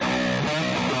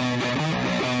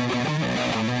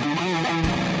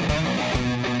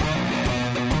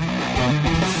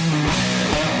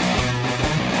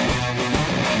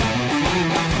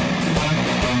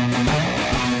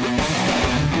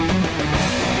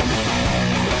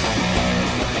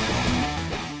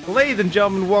Ladies and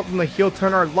gentlemen, welcome to Heel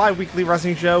Turn, our live weekly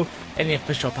wrestling show and the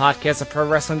official podcast of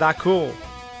ProWrestling.cool.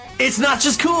 It's not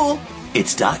just cool,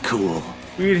 it's not cool.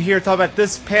 We're here to talk about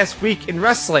this past week in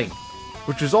wrestling,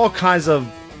 which was all kinds of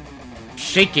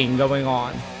shaking going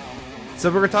on. So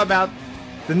we're going to talk about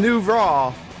the new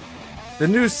Raw, the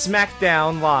new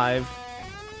SmackDown Live,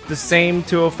 the same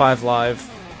 205 Live,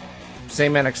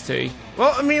 same NXT.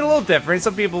 Well, I mean, a little different.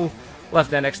 Some people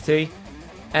left NXT.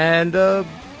 And, of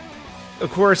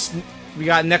course, we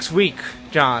got next week,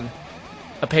 John,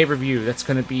 a pay-per-view that's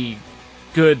going to be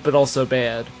good but also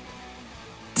bad.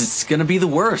 It's going to be the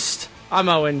worst. I'm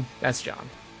Owen. That's John.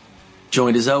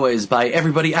 Joined as always by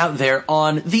everybody out there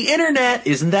on the internet.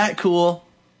 Isn't that cool?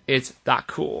 It's that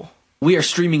cool. We are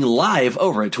streaming live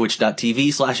over at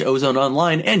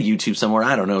twitch.tv/ozoneonline and YouTube somewhere.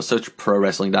 I don't know. Search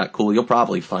ProWrestling.cool. You'll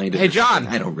probably find it. Hey, John.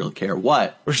 I don't really care.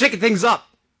 What? We're shaking things up.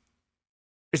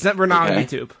 It's that we're not on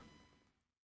YouTube.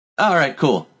 All right,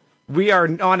 cool. We are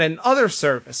on another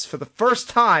service for the first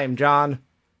time, John.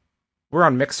 We're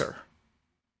on Mixer.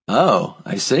 Oh,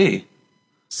 I see.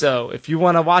 So if you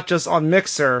want to watch us on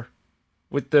Mixer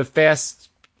with the fast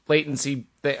latency,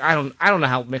 I don't know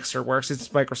how Mixer works. It's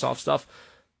Microsoft stuff.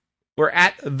 We're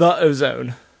at the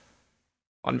Ozone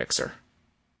on Mixer.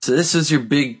 So this was your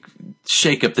big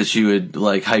shakeup that you had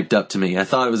hyped up to me. I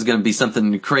thought it was going to be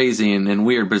something crazy and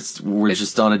weird, but we're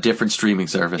just on a different streaming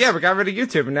service. Yeah, we got rid of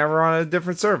YouTube and now we're on a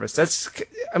different service.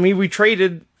 We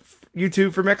traded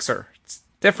YouTube for Mixer. It's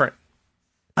different.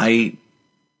 I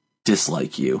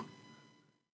dislike you.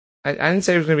 I didn't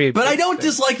say it was going to be But I don't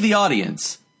dislike the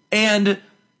audience. And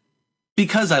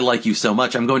because I like you so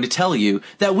much, I'm going to tell you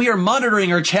that we are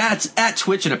monitoring our chats at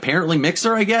Twitch and apparently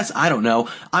Mixer, I guess. I don't know.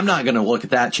 I'm not going to look at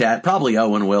that chat. Probably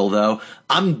Owen will, though.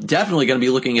 I'm definitely going to be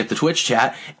looking at the Twitch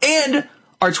chat and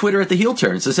our Twitter at the Heel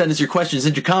Turn. So send us your questions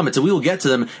and your comments, and we will get to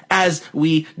them as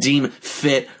we deem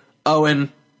fit.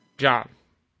 Owen. John.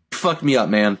 Fucked me up,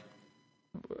 man.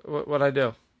 What'd I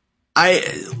do?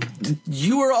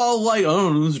 You were all like,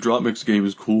 oh, this Drop Mix game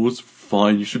is cool. It's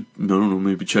fine. You should, I don't know,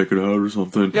 maybe check it out or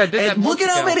something. Yeah, I did that and look at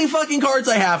how many fucking cards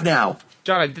I have now.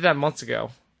 John, I did that months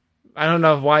ago. I don't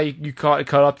know why you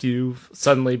caught up to you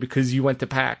suddenly because you went to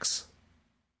PAX.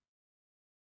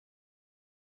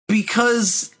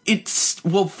 Because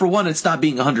for one, it stopped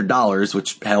being $100,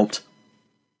 which helped.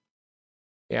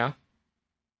 Yeah.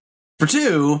 For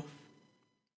two,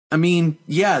 then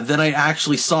I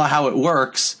actually saw how it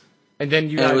works. And then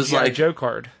you got a G.I. Joe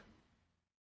card.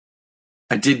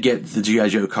 I did get the G.I.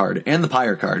 Joe card and the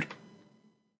Pyre card.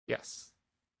 Yes.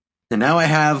 And now I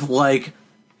have,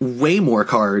 way more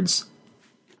cards.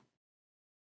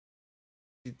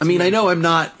 I know I'm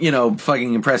not,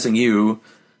 fucking impressing you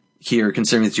here,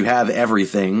 considering that you have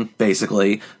everything,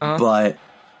 basically. But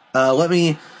let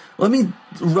me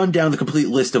run down the complete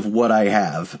list of what I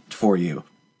have for you.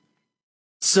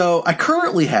 So I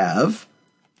currently have...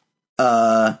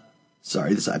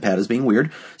 Sorry, this iPad is being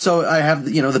weird. So I have,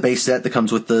 the base set that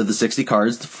comes with the 60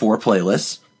 cards, the 4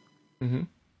 playlists. Mm-hmm.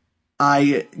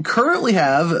 I currently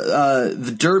have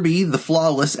the Derby, the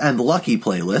Flawless, and the Lucky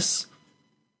playlists.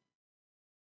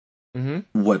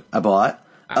 Mm-hmm. What I bought.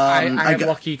 I have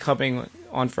Lucky coming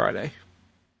on Friday.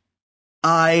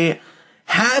 I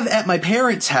have at my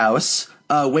parents' house,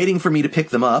 waiting for me to pick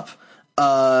them up,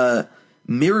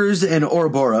 Mirrors and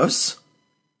Ouroboros.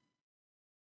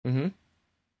 Mm-hmm.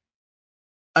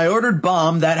 I ordered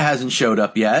Bomb. That hasn't showed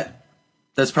up yet.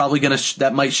 That's probably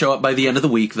that might show up by the end of the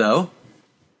week, though.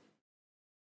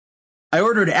 I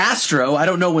ordered Astro. I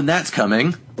don't know when that's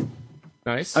coming.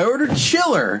 Nice. I ordered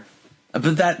Chiller,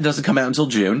 but that doesn't come out until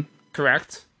June.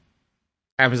 Correct.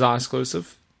 Amazon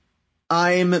exclusive.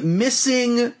 I'm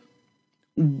missing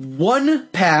 1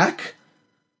 pack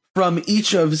from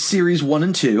each of Series 1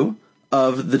 and 2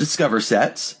 of the Discover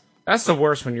sets. That's the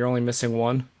worst when you're only missing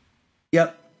 1.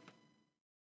 Yep.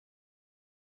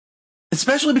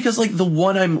 Especially because,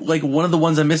 one of the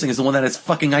ones I'm missing is the one that is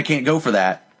fucking I can't go for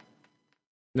that.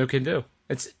 No can do.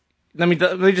 Let me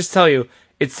just tell you,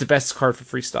 it's the best card for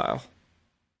freestyle.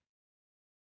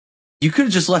 You could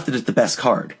have just left it as the best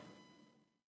card.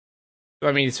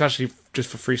 Especially just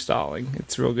for freestyling.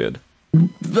 It's real good.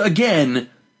 Again,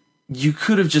 you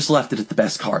could have just left it at the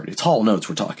best card. It's Hall Notes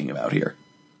we're talking about here.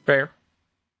 Fair.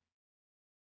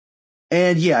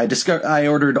 And yeah, I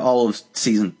ordered all of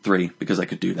Season 3 because I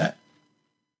could do that.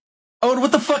 Oh, and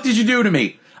what the fuck did you do to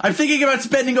me? I'm thinking about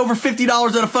spending over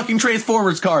 $50 on a fucking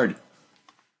Transformers card.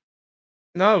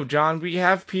 No, John, we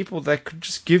have people that could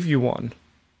just give you one.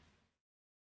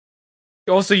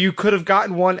 Also, you could have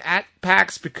gotten one at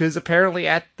PAX because apparently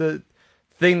at the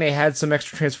thing, they had some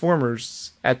extra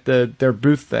Transformers at their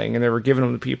booth thing, and they were giving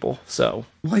them to people. So,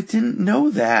 well, I didn't know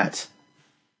that.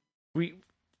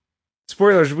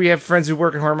 Spoilers, we have friends who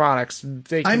work in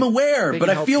Harmonix. I'm aware, but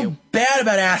I feel bad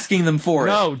about asking them for it.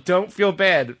 No, don't feel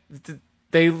bad.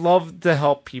 They love to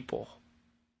help people.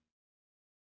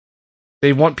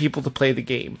 They want people to play the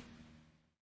game.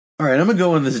 All right, I'm going to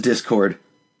go in this Discord.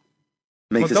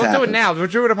 Make this happen. Don't do it now. We're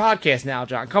doing a podcast now,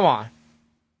 John. Come on.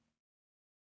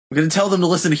 I'm going to tell them to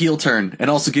listen to Heel Turn and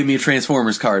also give me a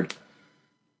Transformers card.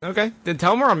 Okay, then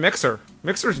tell them we're on Mixer.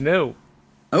 Mixer's new.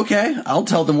 Okay, I'll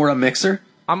tell them we're on Mixer.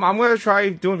 I'm going to try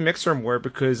doing Mixer more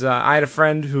because I had a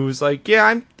friend who was like, yeah,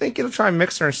 I'm thinking of trying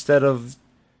Mixer instead of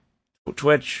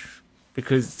Twitch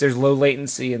because there's low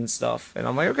latency and stuff. And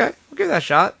I'm like, okay, we'll give that a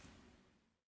shot.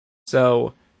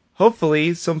 So,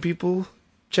 hopefully, some people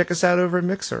check us out over at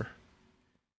Mixer.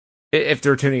 If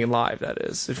they're tuning in live, that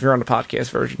is. If you're on the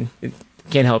podcast version, it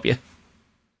can't help you.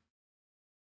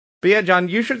 But yeah, John,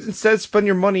 you should instead spend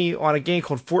your money on a game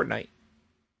called Fortnite.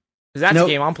 Because that's the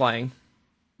game I'm playing.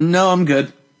 No, I'm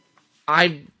good.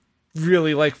 I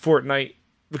really like Fortnite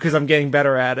because I'm getting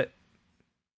better at it.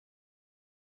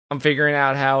 I'm figuring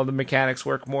out how the mechanics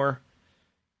work more.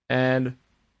 And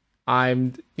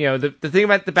the thing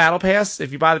about the Battle Pass,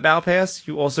 if you buy the Battle Pass,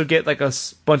 you also get like a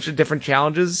bunch of different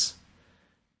challenges,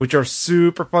 which are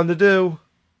super fun to do.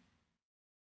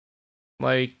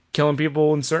 Like killing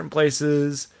people in certain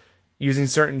places, using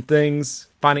certain things,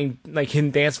 finding like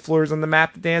hidden dance floors on the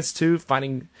map to dance to,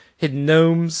 finding hidden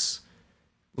gnomes,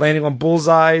 landing on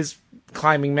bullseyes,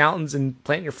 climbing mountains and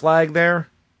planting your flag there.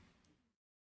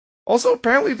 Also,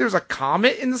 apparently there's a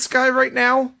comet in the sky right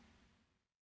now.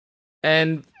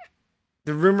 And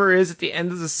the rumor is at the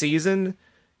end of the season,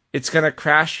 it's going to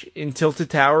crash in Tilted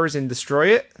Towers and destroy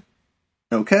it.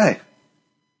 Okay.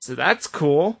 So that's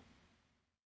cool.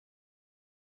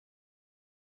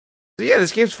 So yeah,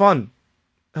 this game's fun.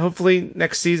 Hopefully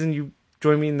next season you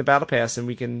join me in the Battle Pass and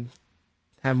we can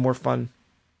have more fun.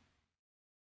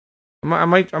 I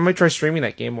might try streaming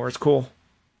that game more. It's cool.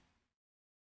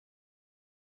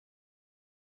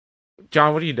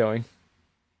 John, what are you doing?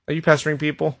 Are you pestering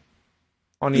people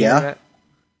on the internet?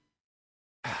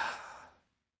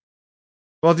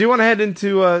 Well, do you want to head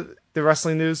into the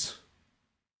wrestling news?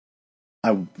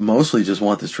 I mostly just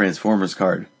want this Transformers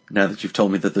card, now that you've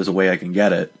told me that there's a way I can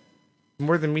get it.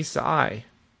 More than meets the eye.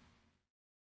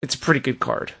 It's a pretty good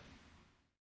card.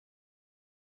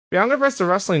 Yeah, I'm going to press the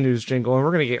wrestling news jingle and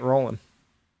we're going to get rolling.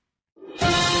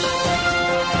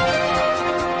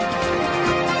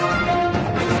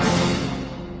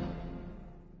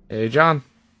 Hey, John.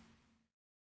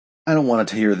 I don't want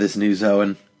to hear this news,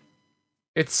 Owen.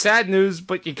 It's sad news,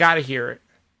 but you got to hear it.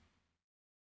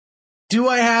 Do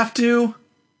I have to?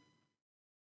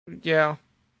 Yeah,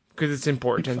 because it's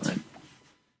important. Fine.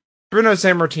 Bruno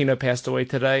Sammartino passed away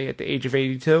today at the age of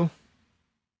 82.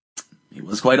 He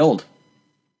was quite old.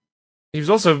 He was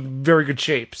also in very good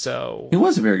shape, so... He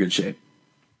was in very good shape.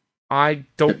 I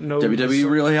don't know... WWE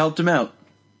really helped him out.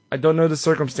 I don't know the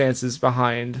circumstances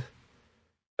behind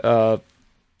how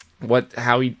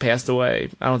he passed away.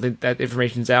 I don't think that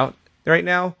information's out right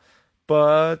now.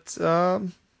 But,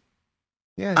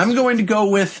 yeah. I'm going to go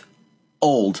with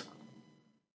old.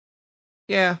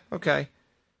 Yeah, okay.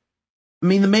 I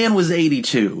mean, the man was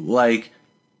 82. Like,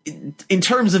 in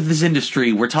terms of this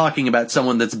industry, we're talking about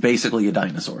someone that's basically a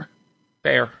dinosaur.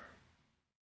 Fair.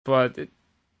 But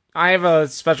I have a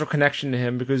special connection to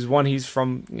him because, one, he's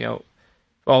from,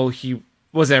 he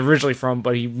wasn't originally from,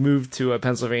 but he moved to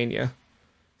Pennsylvania.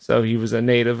 So he was a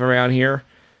native around here.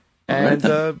 And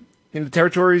in the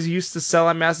territories, he used to sell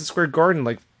at Madison Square Garden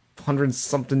like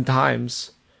 100-something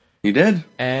times. He did?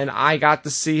 And I got to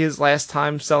see his last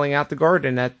time selling out the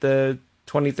Garden at the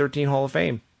 2013 Hall of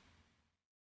Fame.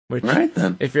 Which,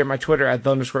 if you're at my Twitter at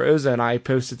 @_Oza, and I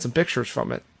posted some pictures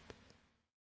from it.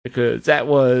 Because that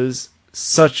was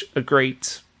such a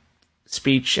great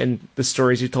speech, and the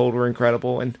stories he told were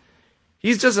incredible, and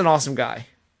he's just an awesome guy.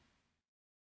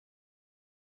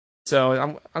 So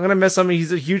I'm gonna miss him.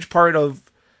 He's a huge part of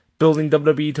building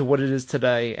WWE to what it is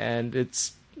today, and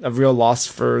it's a real loss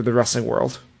for the wrestling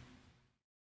world.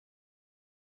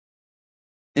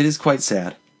 It is quite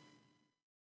sad.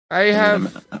 I'm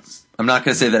not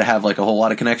going to say that I have like a whole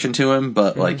lot of connection to him,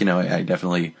 but like, I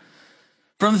definitely,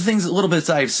 from the things, little bits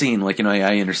I've seen, like,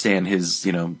 I understand his,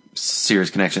 serious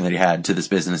connection that he had to this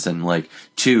business and like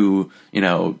to,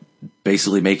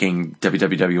 basically making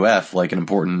WWF like an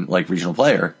important like regional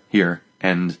player here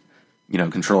and,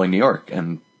 controlling New York.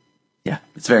 And yeah,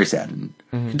 it's very sad, and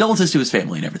condolences to his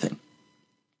family and everything.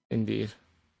 Indeed.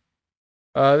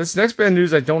 This next bit of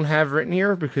news I don't have written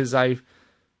here because I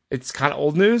it's kind of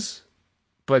old news,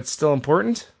 but still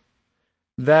important,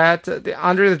 that the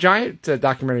Andre the Giant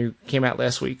documentary came out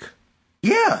last week.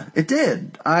 Yeah, it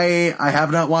did. I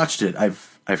have not watched it.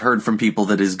 I've heard from people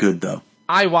that is good, though.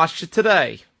 I watched it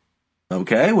today.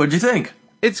 Okay, what'd you think?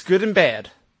 It's good and bad.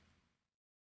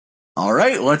 All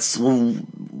right, what's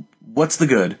the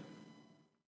good?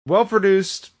 Well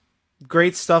produced,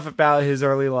 great stuff about his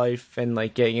early life and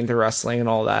like getting into wrestling and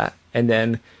all that, and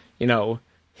then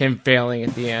him failing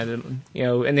at the end, and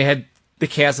and they had the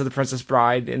cast of The Princess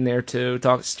Bride in there too,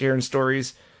 sharing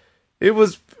stories. It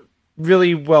was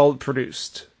really well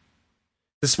produced,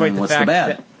 despite the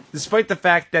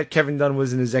fact that Kevin Dunn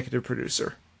was an executive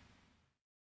producer.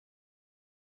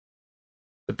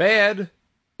 The bad,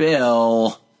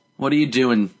 Bill, what are you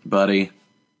doing, buddy?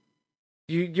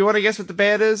 You want to guess what the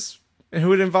bad is and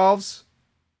who it involves?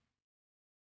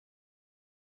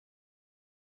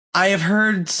 I have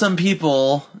heard some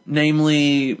people,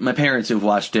 namely my parents who've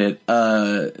watched it,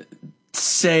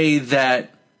 say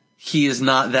that he is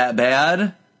not that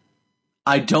bad.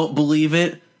 I don't believe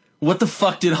it. What the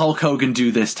fuck did Hulk Hogan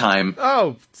do this time?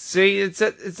 Oh, see, it's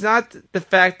not the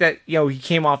fact that he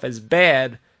came off as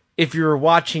bad. If you were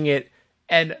watching it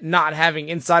and not having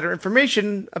insider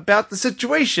information about the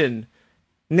situation,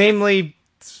 namely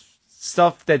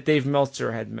stuff that Dave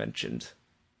Meltzer had mentioned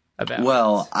about.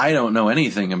 Well, I don't know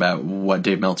anything about what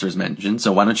Dave Meltzer's mentioned,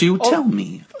 so why don't you tell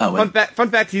me? Fun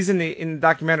fact, he's in the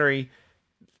documentary.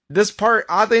 This part,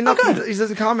 oddly enough, he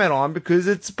doesn't comment on because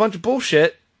it's a bunch of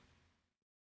bullshit,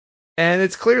 and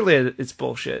it's clearly it's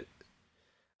bullshit.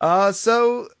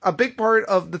 So a big part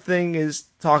of the thing is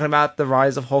talking about the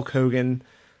rise of Hulk Hogan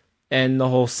and the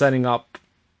whole setting up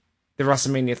the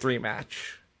WrestleMania 3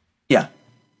 match. Yeah.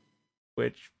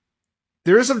 Which,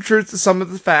 there is some truth to some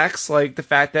of the facts, like the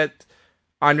fact that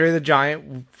Andre the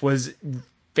Giant was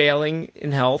failing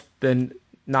in health and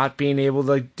not being able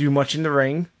to do much in the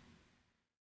ring.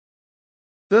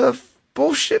 The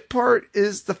bullshit part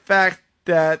is the fact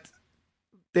that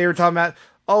they were talking about,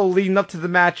 leading up to the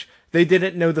match, they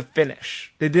didn't know the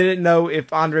finish. They didn't know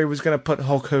if Andre was going to put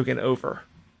Hulk Hogan over.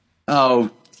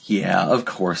 Oh, yeah, of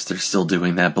course they're still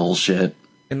doing that bullshit.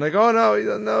 And like, oh no, you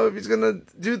don't know if he's going to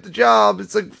do the job.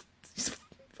 It's like,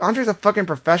 Andre's a fucking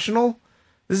professional.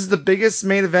 This is the biggest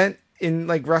main event in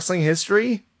like wrestling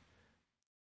history.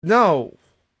 No,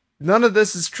 none of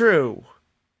this is true.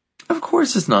 Of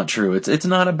course it's not true. It's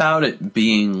not about it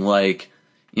being like,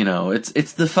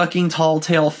 it's the fucking tall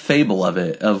tale fable of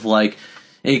it, of like,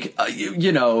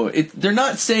 they're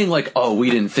not saying like, oh, we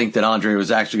didn't think that Andre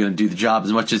was actually going to do the job,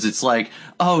 as much as it's like,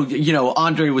 oh,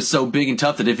 Andre was so big and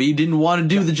tough that if he didn't want to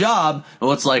do the job,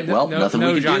 well, it's like, nothing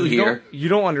we can John, do here. You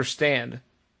don't understand.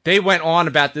 They went on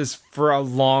about this for a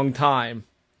long time.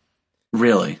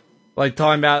 Really? Like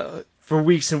talking about for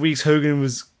weeks and weeks, Hogan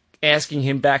was asking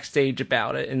him backstage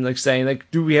about it and like saying like,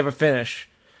 do we have a finish?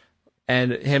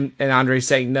 And him and Andre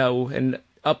saying no, and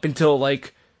up until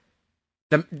like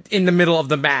in the middle of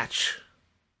the match,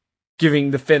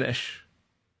 giving the finish.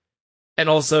 And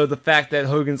also the fact that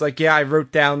Hogan's like, yeah, I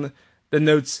wrote down the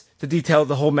notes to detail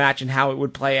the whole match and how it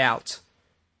would play out.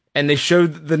 And they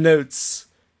showed the notes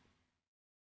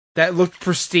that looked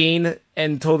pristine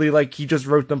and totally like he just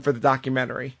wrote them for the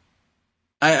documentary.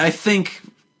 I think,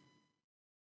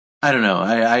 I don't know,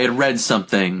 I had read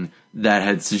something that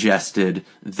had suggested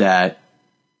that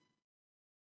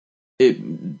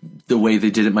the way they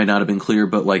did it might not have been clear,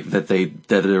 but like that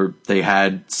they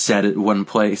had said at one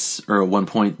place or at one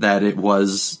point that it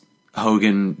was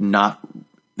Hogan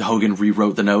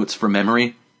rewrote the notes from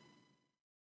memory.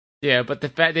 Yeah, but the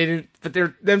fact they didn't, but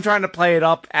them trying to play it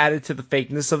up added to the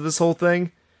fakeness of this whole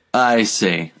thing. I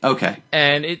see. Okay.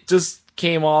 And it just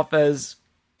came off as,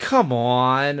 come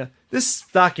on, this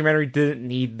documentary didn't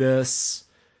need this.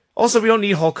 Also, we don't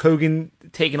need Hulk Hogan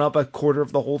taking up a quarter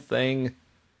of the whole thing.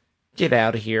 Get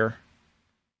out of here.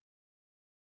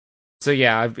 So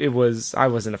yeah, I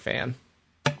wasn't a fan.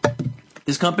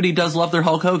 This company does love their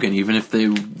Hulk Hogan, even if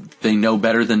they know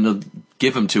better than to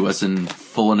give him to us in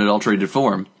full and adulterated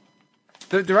form.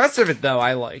 The rest of it, though,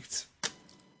 I liked.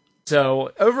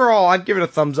 So, overall, I'd give it a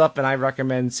thumbs up, and I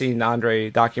recommend seeing the Andre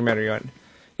documentary on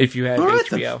if you have HBO.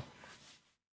 Then.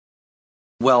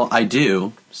 Well, I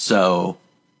do, so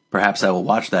perhaps I will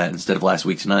watch that instead of Last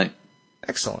Week Tonight.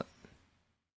 Excellent.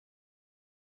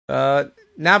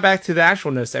 Now back to the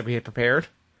actual notes that we had prepared.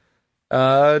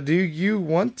 Do you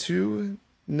want to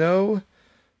know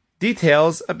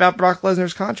details about Brock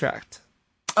Lesnar's contract?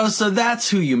 Oh, so that's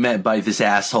who you met by this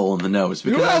asshole in the nose.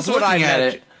 Because who else I was looking at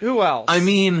it. Who else? I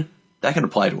mean, that could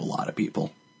apply to a lot of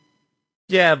people.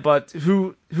 Yeah, but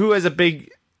who has a big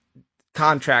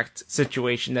contract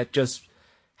situation that just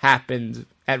happened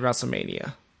at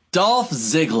WrestleMania. Dolph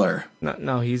Ziggler.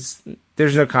 No,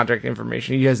 there's no contract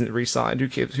information. He hasn't re-signed. Who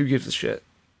gives a shit?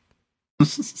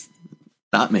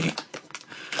 Not me.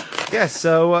 Yeah,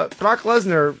 so Brock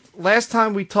Lesnar, last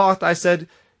time we talked, I said,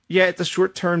 yeah, it's a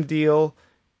short-term deal,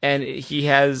 and he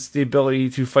has the ability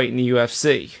to fight in the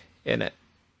UFC in it.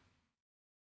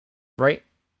 Right?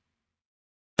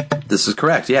 This is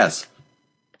correct, yes.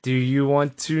 Do you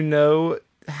want to know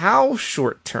how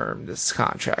short-term this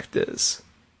contract is?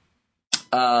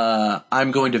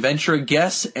 I'm going to venture a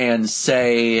guess and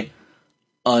say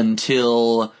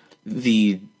until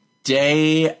the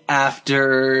day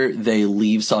after they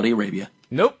leave Saudi Arabia.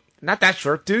 Nope, not that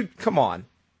short, dude. Come on.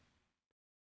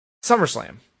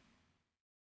 SummerSlam.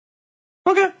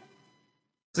 Okay.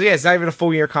 So yeah, it's not even a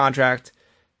full year contract.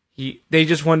 They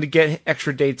just wanted to get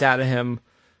extra dates out of him,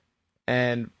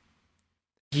 and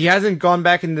he hasn't gone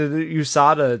back into the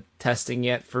USADA testing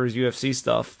yet for his UFC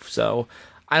stuff, so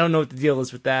I don't know what the deal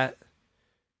is with that.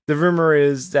 The rumor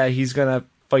is that he's gonna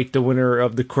fight the winner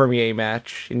of the Cormier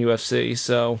match in UFC,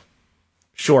 so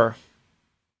sure.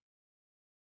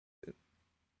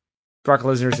 Brock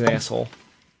Lesnar's an asshole.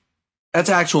 That's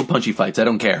actual punchy fights. I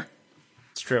don't care.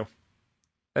 It's true.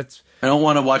 I don't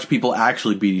want to watch people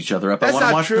actually beat each other up. I want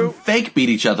to watch them fake beat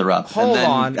each other up. Hold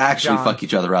and then actually John. fuck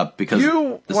each other up because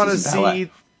you want to see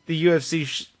the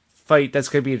UFC fight that's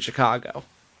going to be in Chicago.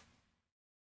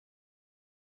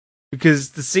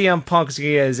 Because the CM Punk's going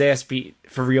to get his ass beat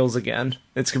for reals again.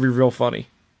 It's going to be real funny.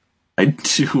 I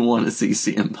do want to see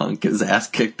CM Punk get his ass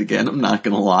kicked again. I'm not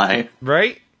going to lie.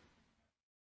 Right?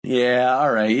 Yeah,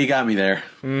 alright. You got me there.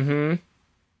 Mm-hmm.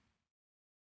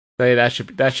 Hey,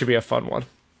 that should be a fun one.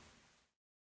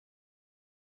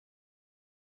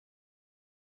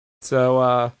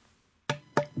 So,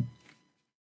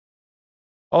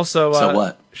 also, so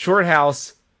what?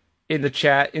 Shorthouse in the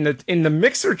chat, in the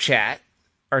Mixer chat,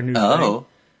 our new thing,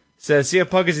 says CM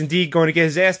Punk is indeed going to get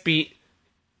his ass beat.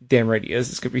 Damn right he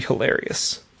is. It's going to be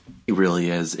hilarious. He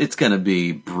really is. It's going to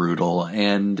be brutal,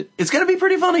 and it's going to be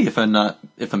pretty funny if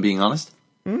I'm being honest.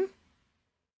 Mm-hmm.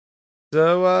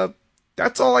 So,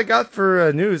 that's all I got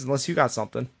for news, unless you got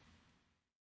something.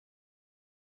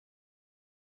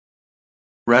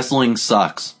 Wrestling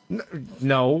sucks.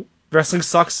 No. Wrestling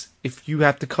sucks if you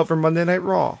have to cover Monday Night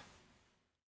Raw.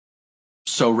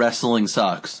 So wrestling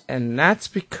sucks. And that's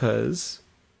because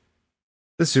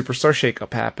the Superstar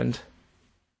shakeup happened.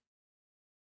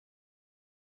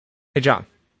 Hey, John.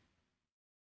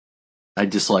 I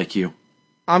dislike you.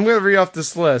 I'm going to read off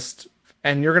this list,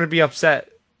 and you're going to be upset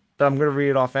that I'm going to read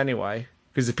it off anyway,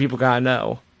 because the people got to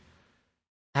know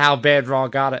how bad Raw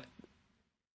got it.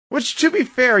 Which, to be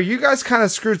fair, you guys kind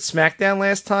of screwed SmackDown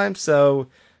last time, so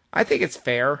I think it's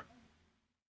fair.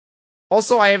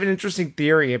 Also, I have an interesting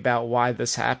theory about why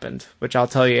this happened, which I'll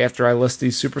tell you after I list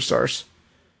these superstars.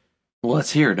 Well,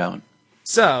 let's hear it, Owen.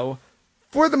 So,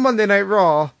 for the Monday Night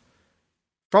Raw,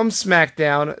 from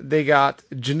SmackDown, they got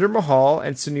Jinder Mahal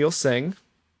and Sunil Singh.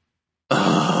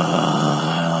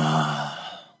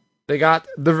 They got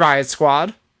the Riot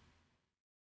Squad,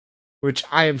 which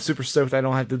I am super stoked I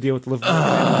don't have to deal with the Liv Morgan.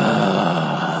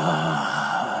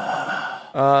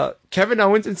 Kevin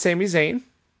Owens and Sami Zayn.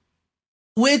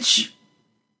 Which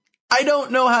I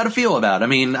don't know how to feel about. I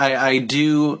mean, I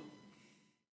do...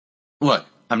 Look,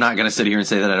 I'm not going to sit here and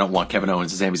say that I don't want Kevin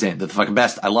Owens and Sami Zayn. They're the fucking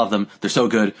best. I love them. They're so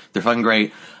good. They're fucking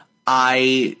great.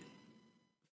 I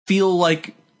feel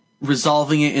like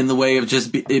resolving it in the way of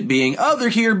just it being, oh, they're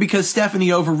here because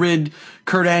Stephanie overrid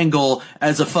Kurt Angle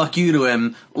as a fuck you to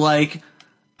him. Like,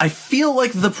 I feel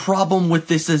like the problem with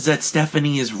this is that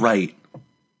Stephanie is right.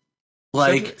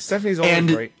 Like, Stephanie's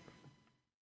always right.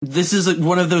 This is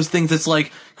one of those things that's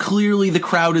like, clearly the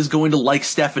crowd is going to like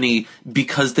Stephanie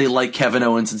because they like Kevin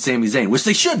Owens and Sami Zayn, which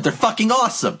they should. They're fucking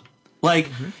awesome. Like,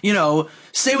 you know,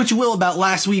 say what you will about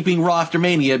last week being Raw After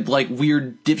Mania, like,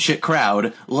 weird dipshit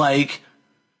crowd. Like,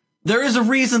 there is a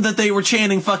reason that they were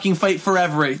chanting fucking Fight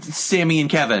Forever, Sami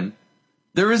and Kevin.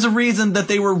 There is a reason that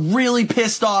they were really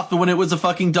pissed off when it was a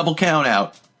fucking double count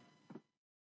out.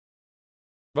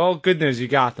 Well, good news, you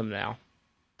got them now.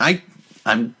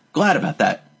 I'm glad about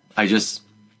that. I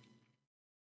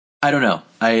don't know.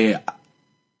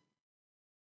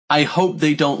 I hope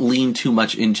they don't lean too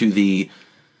much into the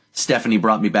Stephanie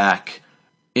brought me back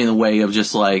in a way of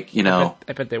just like, you know.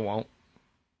 I bet they won't.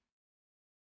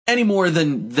 Any more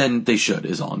than they should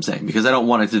is all I'm saying. Because I don't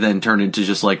want it to then turn into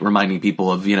just like reminding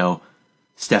people of, you know,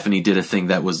 Stephanie did a thing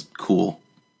that was cool.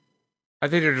 I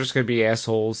think they're just going to be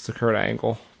assholes to Kurt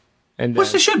Angle.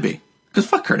 Which they should be. Because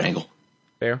fuck Kurt Angle.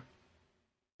 Fair.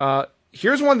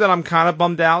 here's one that I'm kind of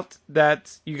bummed out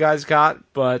that you guys got,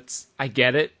 but I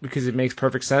get it because it makes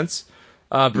perfect sense.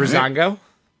 Breezango.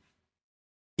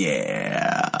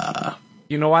 Yeah.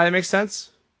 You know why that makes sense?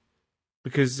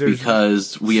 Because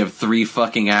we have 3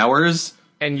 fucking hours.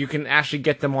 And you can actually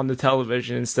get them on the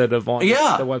television instead of on the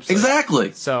website.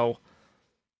 Exactly. So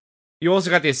you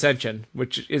also got the Ascension,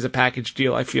 which is a package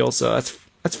deal, I feel, so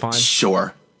that's fine.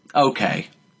 Sure. Okay.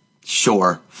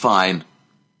 Sure. Fine.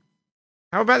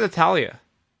 How about Natalya?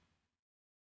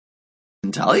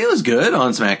 Natalya was good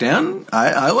on SmackDown.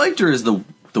 I liked her as the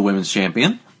women's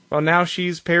champion. Well, now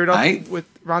she's paired up with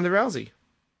Ronda Rousey.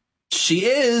 She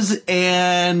is,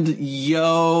 and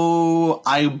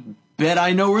I bet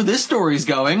I know where this story's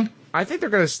going. I think they're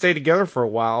going to stay together for a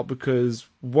while because,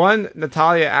 one,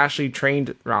 Natalya actually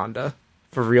trained Ronda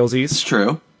for realsies. It's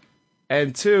true.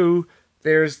 And 2,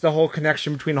 there's the whole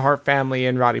connection between the Hart family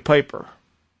and Roddy Piper.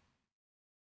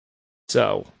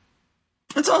 So.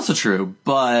 It's also true,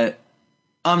 but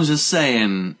I'm just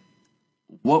saying,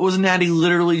 what was Natty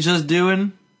literally just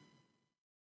doing?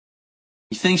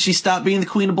 You think she stopped being the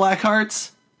Queen of Black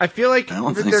Hearts? I feel like I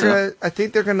don't think so. I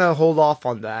think they're gonna hold off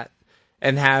on that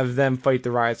and have them fight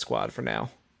the Riot Squad for now,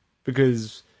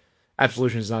 because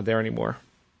Absolution is not there anymore.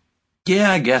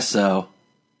 Yeah, I guess so.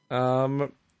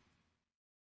 Dolph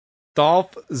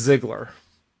Ziggler.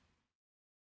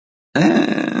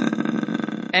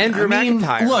 Andrew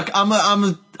McIntyre. Look,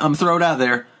 I'm throwing it out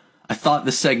there. I thought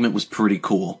this segment was pretty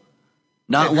cool.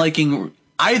 Not liking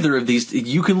either of these.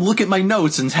 You can look at my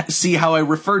notes and see how I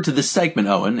referred to this segment,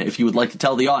 Owen, if you would like to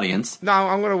tell the audience. No,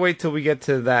 I'm going to wait till we get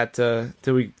to that,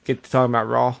 till we get to talking about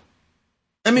Raw.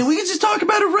 I mean, we can just talk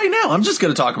about it right now. I'm just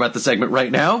going to talk about the segment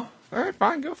right now. All right,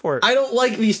 fine, go for it. I don't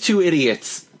like these 2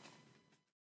 idiots.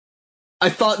 I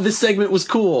thought this segment was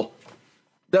cool.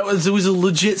 It was a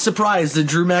legit surprise that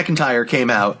Drew McIntyre came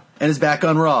out and is back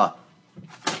on Raw.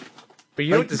 But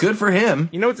you know what this, good for him.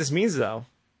 You know what this means, though?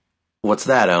 What's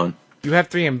that, Owen? You have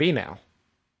 3MB now.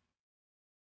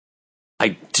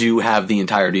 I do have the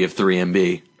entirety of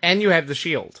 3MB. And you have the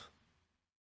Shield.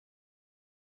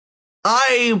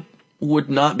 I would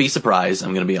not be surprised,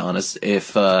 I'm going to be honest,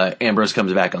 if Ambrose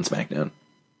comes back on SmackDown.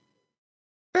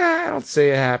 I don't see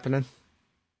it happening.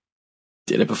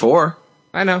 Did it before.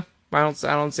 I know. I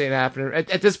don't see it happening.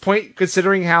 At this point,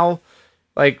 considering how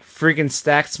freaking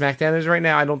stacked SmackDown is right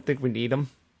now, I don't think we need him.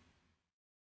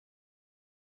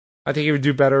 I think he would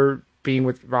do better being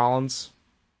with Rollins.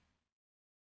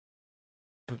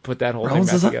 Put that whole thing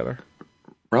back together.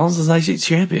 Rollins is IC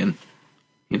champion.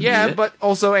 Yeah, but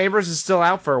also Ambrose is still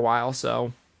out for a while,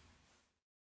 so.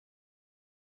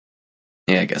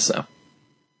 Yeah, I guess so.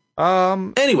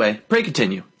 Anyway, pray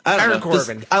continue. Baron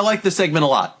Corbin. I like this segment a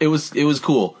lot. It was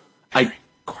cool. I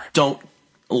don't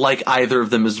like either of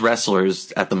them as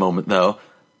wrestlers at the moment, though.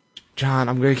 John,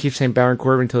 I'm going to keep saying Baron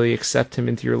Corbin until you accept him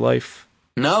into your life.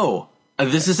 No,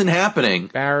 this isn't happening.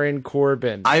 Baron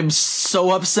Corbin. I'm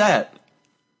so upset.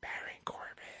 Baron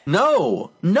Corbin.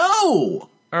 No.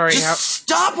 All right, just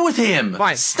stop with him.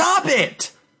 Fine. Stop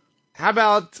it. How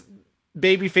about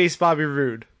babyface Bobby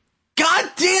Roode? God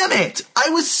damn it! I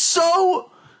was so.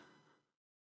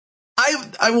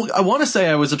 I want to say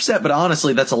I was upset, but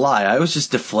honestly, that's a lie. I was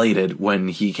just deflated when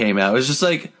he came out. I was just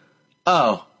like,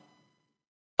 oh,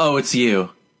 it's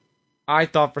you. I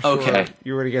thought for sure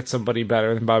you were going to get somebody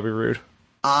better than Bobby Roode.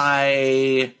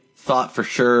 I thought for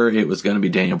sure it was going to be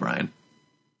Daniel Bryan.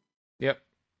 Yep.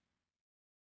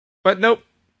 But nope.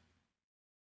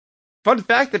 Fun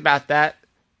fact about that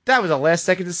was a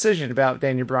last-second decision about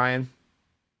Daniel Bryan.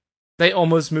 They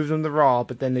almost moved him to Raw,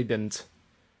 but then they didn't.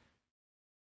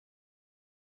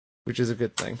 Which is a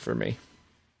good thing for me.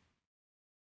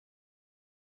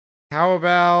 How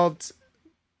about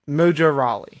Mojo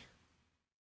Rawley?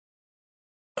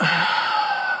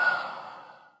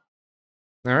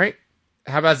 All right.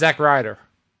 How about Zack Ryder?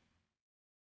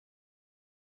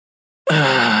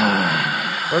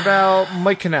 What about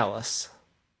Mike Kanellis?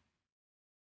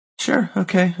 Sure,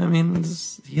 okay. I mean,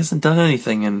 he hasn't done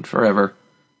anything in forever.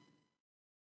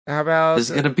 How about... Is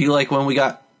it going to be like when we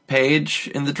got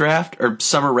Paige in the draft? Or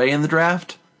Summer Rae in the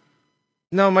draft?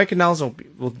 No, Mike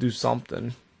Kanellis will do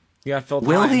something. You gotta fill time.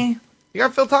 Will he? You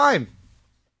gotta fill time.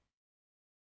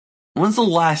 When's the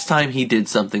last time he did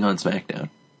something on SmackDown?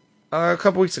 A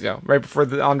couple weeks ago, right before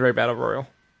the Andre Battle Royal.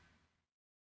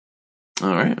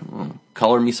 All right, well,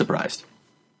 color me surprised.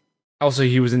 Also,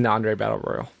 he was in the Andre Battle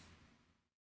Royal.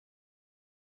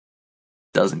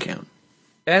 Doesn't count.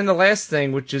 And the last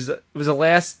thing, which was the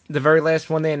very last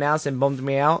one they announced and bummed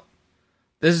me out.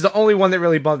 This is the only one that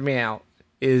really bummed me out.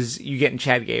 Is you getting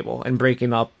Chad Gable and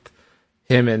breaking up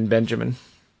him and Benjamin.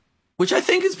 Which I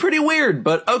think is pretty weird,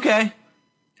 but okay.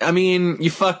 I mean, you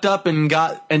fucked up and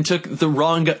took the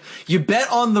wrong. You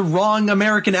bet on the wrong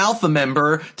American Alpha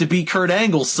member to be Kurt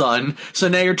Angle's son. So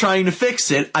now you're trying to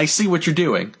fix it. I see what you're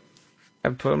doing.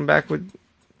 And put him back with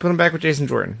Jason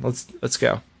Jordan. Let's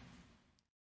go.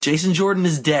 Jason Jordan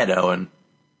is dead, Owen.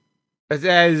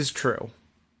 That is true,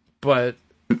 but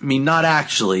I mean, not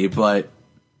actually, but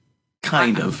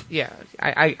kind of. Yeah,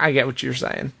 I get what you're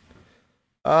saying.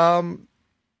 And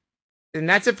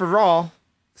that's it for Raw.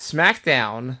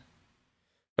 SmackDown.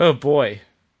 Oh boy,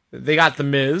 they got the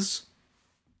Miz.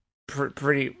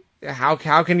 Pretty. How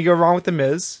can you go wrong with the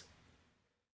Miz?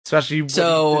 Especially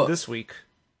this week.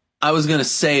 I was gonna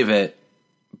save it,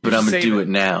 but I'm gonna do it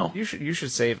now. You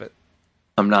should save it.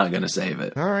 I'm not gonna save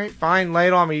it. All right, fine. Lay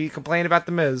it on me. You complain about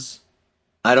the Miz.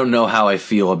 I don't know how I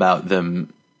feel about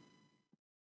them.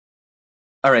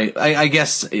 All right, I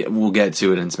guess we'll get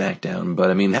to it in SmackDown, but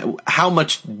I mean, how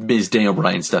much Miz Daniel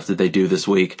Bryan stuff did they do this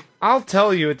week? I'll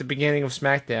tell you at the beginning of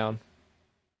SmackDown.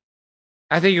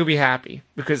 I think you'll be happy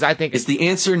because I think is the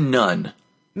answer none.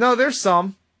 No, there's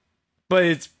some,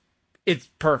 but it's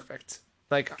perfect.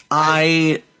 Like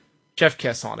Jeff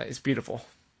Kiss on it. It's beautiful.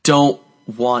 Don't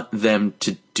want them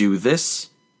to do this.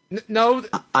 No,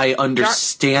 I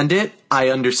understand it. I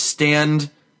understand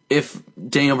if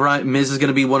Miz is going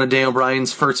to be one of Daniel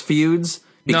Bryan's first feuds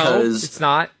because no, it's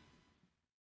not.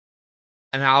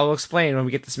 And I'll explain when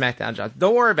we get to SmackDown, John.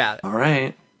 Don't worry about it. All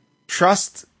right.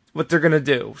 Trust what they're going to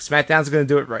do. SmackDown's going to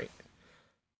do it right.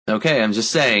 Okay, I'm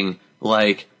just saying,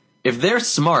 like, if they're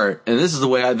smart, and this is the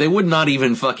way they would not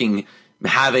even fucking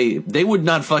they would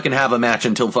not fucking have a match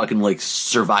until fucking, like,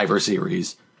 Survivor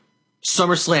Series.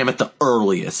 SummerSlam at the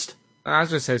earliest. I was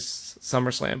going to say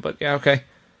SummerSlam, but yeah, okay.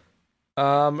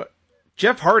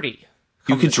 Jeff Hardy.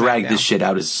 You could drag this shit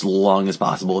out as long as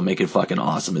possible and make it fucking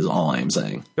awesome is all I am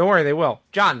saying. Don't worry, they will.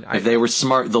 John. If they were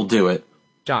smart, they'll do it.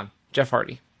 John, Jeff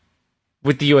Hardy.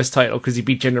 With the U.S. title, because he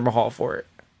beat Jinder Mahal for it.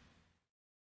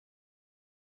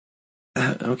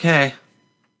 Okay.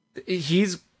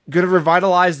 He's going to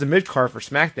revitalize the mid-card for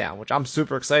SmackDown, which I'm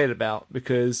super excited about,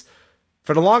 because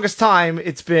for the longest time,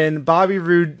 it's been Bobby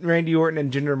Roode, Randy Orton,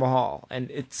 and Jinder Mahal, and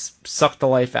it's sucked the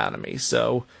life out of me.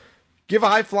 So, give a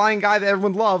high-flying guy that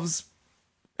everyone loves,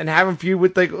 and have him feud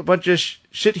with like a bunch of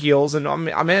shit heels, and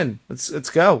I'm in. Let's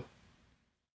go.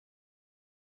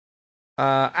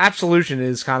 Absolution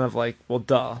is kind of like, well,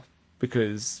 duh,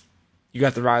 because you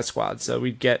got the Riot Squad, so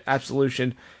we'd get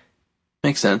Absolution.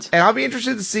 Makes sense. And I'll be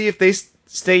interested to see if they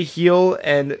stay heel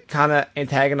and kind of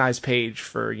antagonize Paige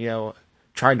for,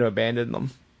 trying to abandon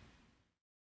them.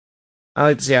 I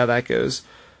like to see how that goes.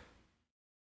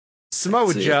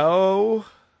 Samoa Joe.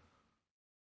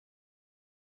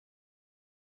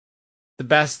 The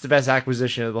best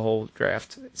acquisition of the whole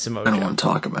draft. Samoa Joe. I don't want to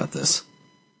talk about this.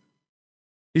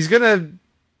 He's going to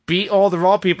beat all the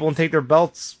Raw people and take their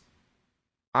belts.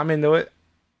 I'm into it.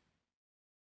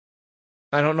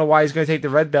 I don't know why he's going to take the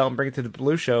red belt and bring it to the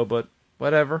blue show, but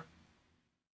whatever.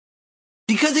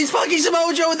 Because he's fucking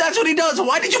Samoa Joe and that's what he does.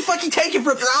 Why did you fucking take it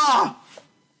from...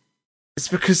 It's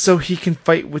because so he can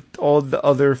fight with all the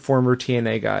other former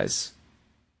TNA guys.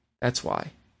 That's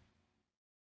why.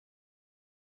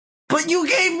 But you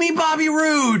gave me Bobby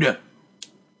Roode!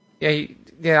 Yeah, I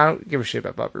don't give a shit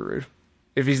about Bobby Roode.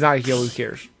 If he's not a heel, who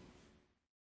cares?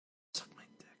 Suck my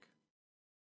dick.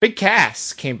 Big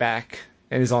Cass came back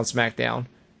and is on SmackDown.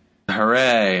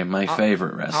 Hooray, my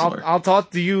favorite wrestler. I'll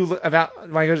talk to you about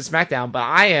when I go to SmackDown, but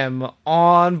I am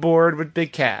on board with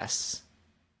Big Cass.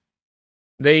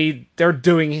 They're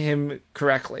doing him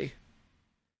correctly.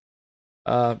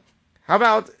 How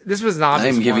about, this was an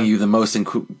obvious I'm giving you the most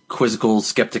quizzical,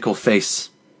 skeptical face.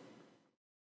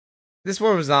 This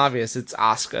one was obvious. It's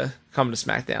Asuka coming to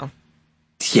SmackDown.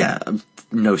 Yeah,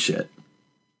 no shit.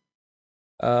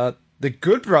 The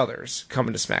Good Brothers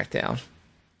coming to SmackDown.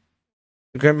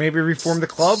 We're going to maybe reform the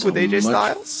club with AJ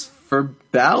Styles? For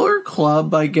Balor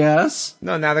Club, I guess.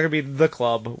 No, now they're going to be the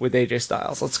club with AJ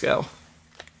Styles. Let's go.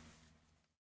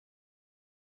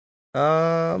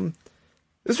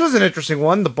 This was an interesting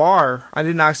one. The Bar. I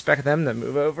did not expect them to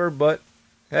move over, but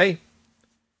hey.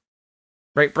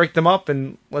 Break them up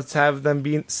and let's have them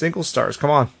be single stars. Come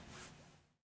on.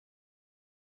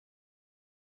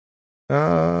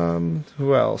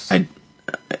 Who else? I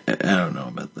don't know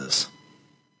about this.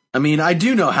 I mean, I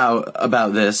do know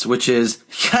about this, which is,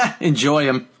 enjoy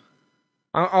him.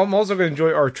 I'm also going to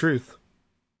enjoy R-Truth.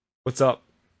 What's up?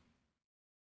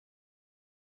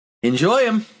 Enjoy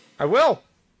him. I will.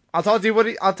 I'll tell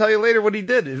you later what he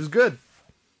did. It was good.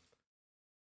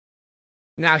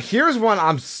 Now, here's one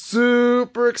I'm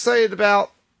super excited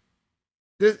about.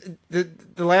 The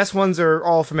last ones are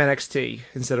all from NXT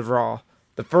instead of Raw.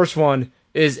 The first one,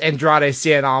 is Andrade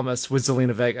Cien Almas with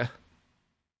Zelina Vega.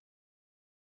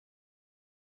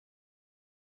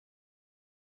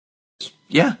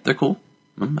 Yeah, they're cool.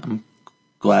 I'm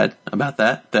glad about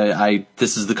that.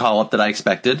 This is the call-up that I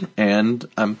expected, and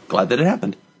I'm glad that it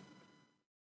happened.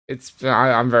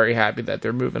 I'm very happy that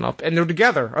they're moving up. And they're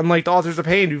together, unlike the Authors of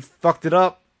Pain who fucked it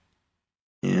up.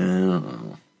 Yeah.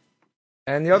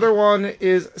 And the other one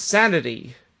is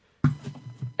Sanity.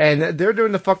 And they're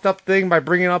doing the fucked up thing by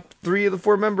bringing up 3 of the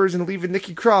 4 members and leaving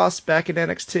Nikki Cross back in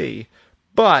NXT.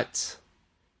 But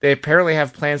they apparently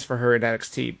have plans for her in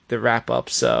NXT to wrap up,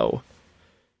 so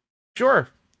sure.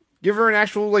 Give her an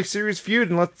actual serious feud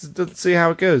and let's see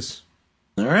how it goes.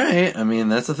 All right. I mean,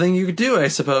 that's the thing you could do, I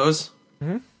suppose.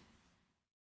 Mm-hmm.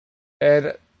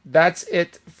 And that's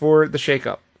it for the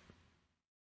shakeup.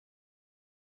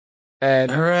 And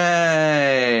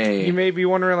hooray! You may be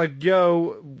wondering,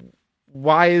 yo,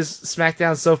 why is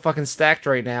SmackDown so fucking stacked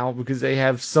right now? Because they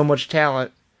have so much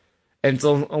talent, and it's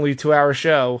only a 2-hour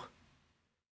show.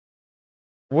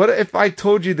 What if I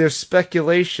told you there's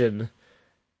speculation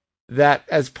that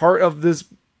as part of this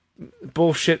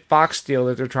bullshit Fox deal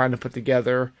that they're trying to put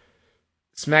together,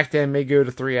 SmackDown may go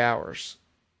to 3 hours?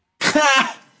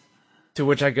 To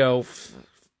which I go,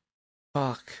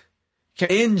 fuck.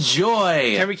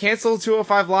 Enjoy! Can we cancel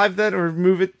 205 Live then, or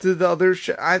move it to the other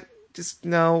show?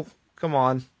 No. Come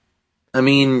on. I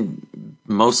mean,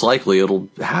 most likely it'll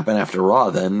happen after Raw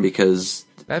then, because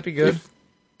that'd be good.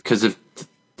 If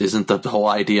isn't the whole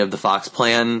idea of the Fox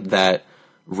plan that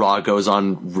Raw goes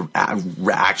on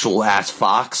actual ass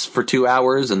Fox for 2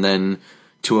 hours, and then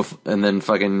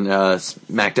fucking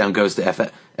SmackDown goes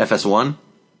to FS1?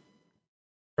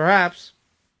 Perhaps.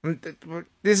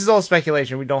 This is all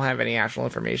speculation. We don't have any actual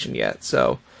information yet,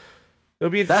 so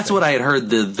it'll be. That's what I had heard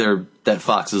that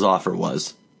Fox's offer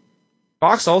was.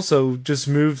 Fox also just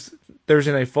moved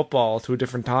Thursday Night Football to a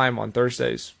different time on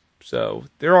Thursdays, so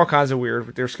they're all kinds of weird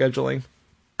with their scheduling.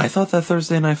 I thought that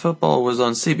Thursday Night Football was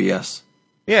on CBS.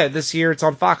 Yeah, this year it's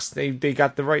on Fox. They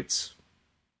got the rights.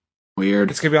 Weird.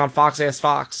 It's gonna be on Fox Ass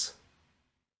Fox.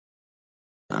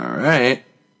 All right.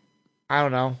 I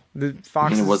don't know. The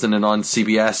Fox. Wasn't it on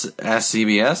CBS as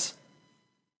CBS?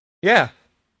 Yeah.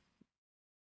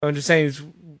 I'm just saying.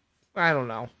 I don't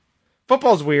know.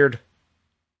 Football's weird.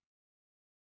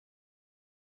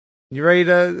 You ready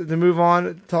to move on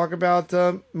and talk about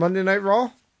Monday Night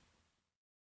Raw?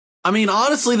 I mean,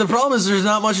 honestly, the problem is there's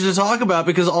not much to talk about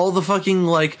because all the fucking,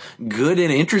 good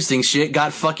and interesting shit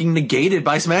got fucking negated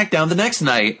by SmackDown the next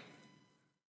night.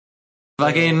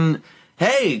 Fucking,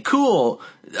 hey, cool.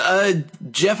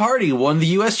 Jeff Hardy won the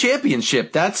U.S.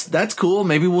 Championship. That's cool.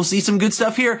 Maybe we'll see some good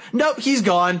stuff here. Nope, he's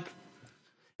gone.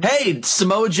 Hey,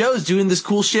 Samoa Joe's doing this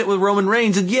cool shit with Roman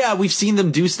Reigns, and yeah, we've seen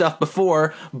them do stuff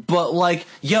before, but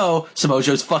Samoa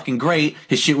Joe's fucking great.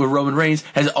 His shit with Roman Reigns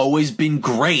has always been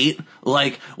great.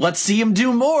 Let's see him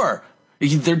do more.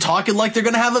 They're talking like they're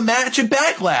gonna have a match at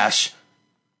Backlash.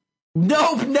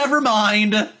 Nope, never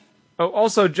mind. Oh,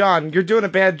 also, John, you're doing a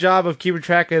bad job of keeping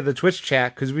track of the Twitch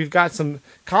chat, because we've got some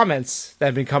comments that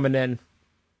have been coming in.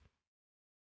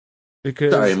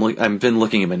 Sorry, I've been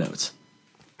looking at my notes.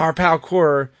 Our pal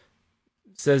Core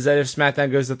says that if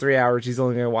SmackDown goes to 3 hours, he's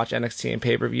only going to watch NXT and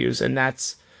pay-per-views, and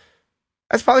that's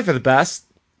probably for the best.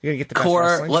 You're going to get the best Core,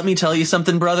 wrestling. let me tell you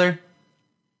something, brother.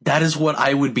 That is what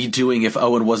I would be doing if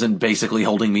Owen wasn't basically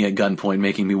holding me at gunpoint,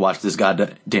 making me watch this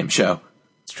goddamn show.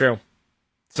 It's true.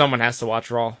 Someone has to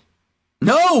watch Raw.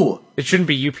 No! It shouldn't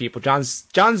be you people.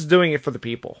 John's doing it for the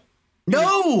people.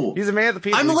 No! He's a man of the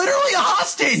people. I'm literally a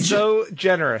hostage! So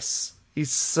generous. He's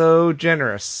so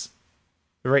generous.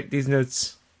 Write these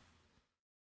notes.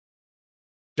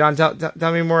 John,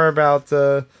 tell me more about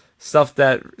stuff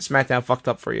that SmackDown fucked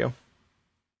up for you.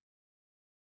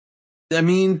 I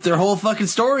mean, their whole fucking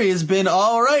story has been,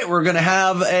 all right, we're going to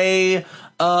have a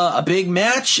big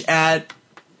match at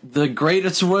the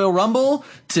Greatest Royal Rumble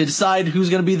to decide who's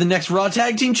going to be the next Raw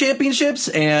Tag Team Championships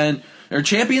or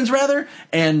champions rather,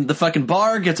 and the fucking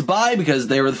Bar gets a bye because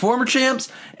they were the former champs,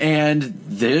 and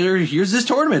here's this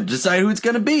tournament to decide who it's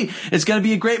going to be. It's going to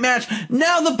be a great match.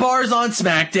 Now the Bar's on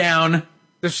SmackDown.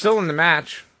 They're still in the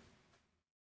match.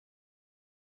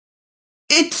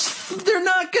 They're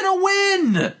not going to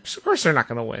win. Of course they're not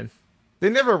going to win. They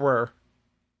never were.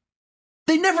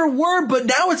 They never were, but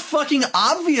now it's fucking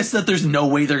obvious that there's no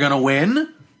way they're going to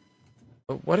win.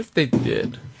 But what if they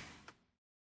did?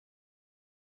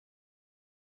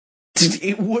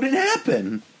 It wouldn't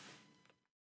happen.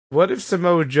 What if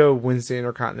Samoa Joe wins the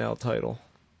Intercontinental title?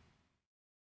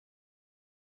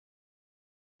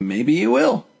 Maybe he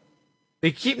will.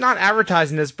 They keep not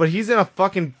advertising this, but he's in a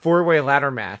fucking 4-way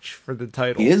ladder match for the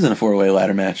title. He is in a 4-way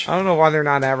ladder match. I don't know why they're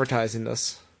not advertising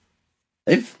this.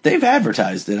 They've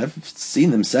advertised it. I've seen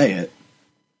them say it.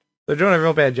 They're doing a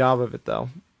real bad job of it, though.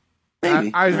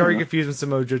 Maybe. I was very confused when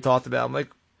Samoa Joe talked about it. I'm like,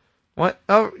 what?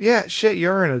 Oh, yeah, shit,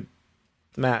 you're in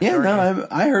a match. Yeah, no,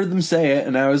 I heard them say it,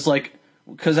 and I was like,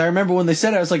 because I remember when they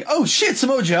said it, I was like, oh shit,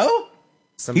 Samoa Joe?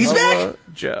 He's back?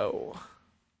 Joe.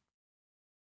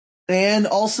 And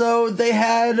also, they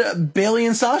had Bayley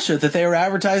and Sasha that they were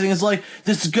advertising as like,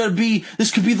 this could be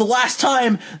the last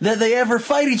time that they ever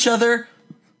fight each other.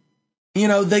 You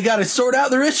know, they got to sort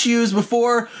out their issues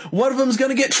before one of them's going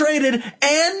to get traded,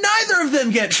 and neither of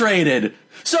them get traded.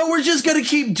 So we're just going to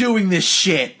keep doing this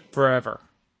shit. Forever.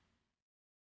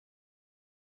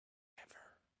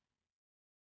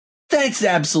 Thanks,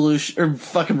 Absolution, or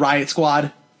fucking Riot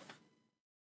Squad.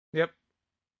 Yep.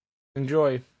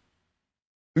 Enjoy.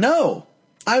 No,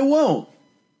 I won't.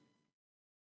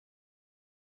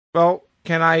 Well,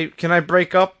 can I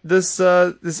break up this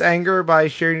anger by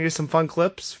sharing you some fun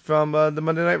clips from the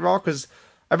Monday Night Raw? Because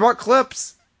I brought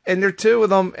clips, and there are 2 of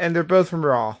them, and they're both from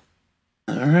Raw.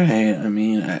 All right. I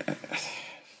mean,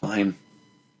 fine.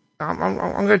 I'm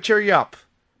gonna cheer you up.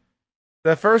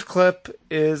 The first clip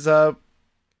is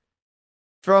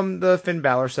from the Finn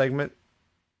Balor segment.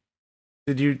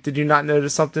 Did you not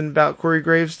notice something about Corey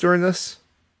Graves during this?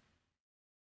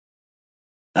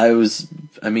 I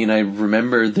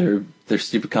remember their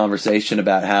stupid conversation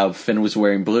about how Finn was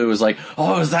wearing blue. It was like,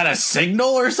 oh, is that a signal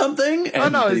or something?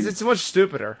 And it's much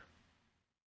stupider.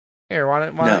 Here, why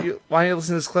don't you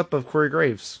listen to this clip of Corey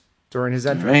Graves during his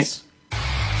entrance?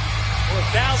 Well,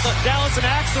 Dallas and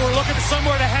Axel are looking for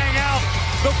somewhere to hang out.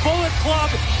 The Bullet Club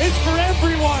is for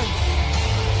everyone.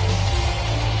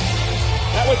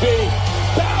 That would be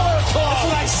Balor Club. That's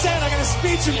what I said. I got a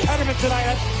speech impediment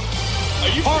tonight. Are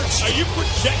you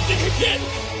projecting again?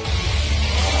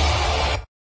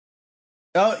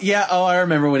 Oh, yeah. Oh, I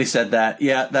remember when he said that.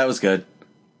 Yeah, that was good.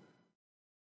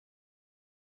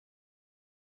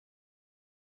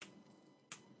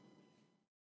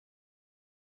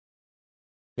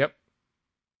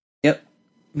 Yep.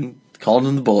 Called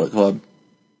him the Bullet Club.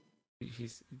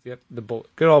 The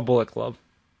good old Bullet Club.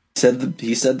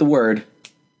 He said the word.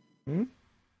 Hmm?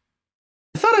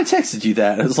 I thought I texted you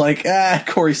that. I was like,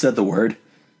 Corey said the word.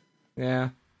 Yeah.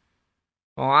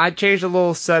 Well, I changed a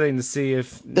little setting to see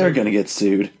if they're gonna get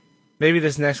sued. Maybe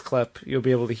this next clip you'll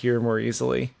be able to hear more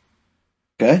easily.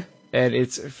 Okay. And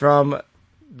it's from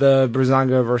the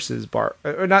Breezango versus Bar.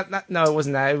 Or not. No, it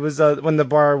wasn't that. It was when the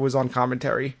Bar was on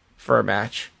commentary for a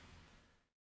match.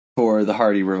 For the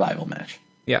Hardy Revival match.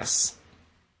 Yes.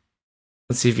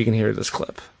 Let's see if you can hear this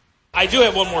clip. I do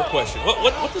have one more question.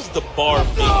 What does the Bar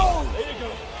mean?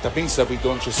 That means that we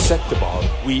don't just set the bar,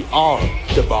 we are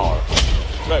the bar.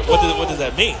 Right, what does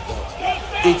that mean?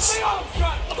 It's...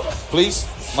 Please,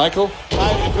 Michael?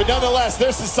 But nonetheless,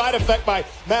 there's the side effect by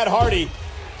Matt Hardy.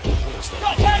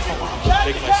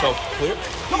 Making myself clear?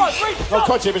 Come on, no,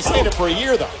 Coach, I've been saying it for a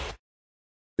year, though.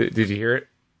 Did you hear it?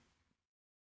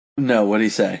 No, what'd he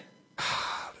say?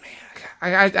 Oh, man.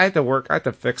 I had to work. I had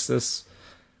to fix this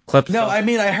clip. No, I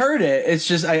mean, I heard it. It's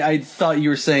just, I thought you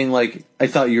were saying, like, I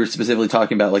thought you were specifically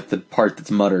talking about, like, the part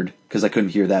that's muttered, because I couldn't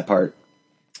hear that part.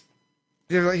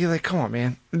 You're like, come on,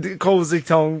 man. Cole was like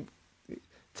telling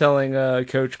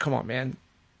Coach, come on, man.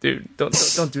 Dude, don't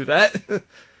do that.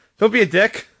 Don't be a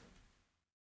dick.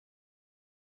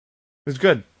 It was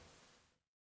good.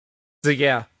 So,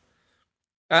 yeah.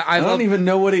 I don't even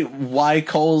know why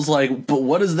Cole's like, but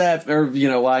what is that? Or,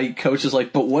 why Coach is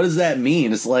like, but what does that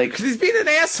mean? It's like... Because he's being an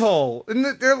asshole. And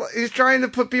he's trying to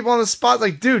put people on the spot.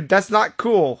 Like, dude, that's not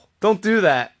cool. Don't do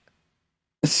that.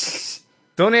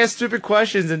 Don't ask stupid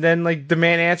questions and then, like,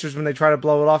 demand answers when they try to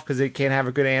blow it off because they can't have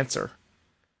a good answer.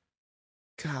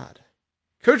 God.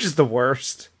 Coach is the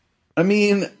worst. I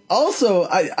mean, also,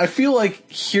 I feel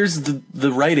like here's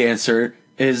the right answer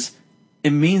is... It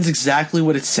means exactly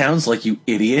what it sounds like, you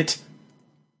idiot.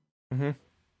 Mm-hmm.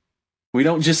 We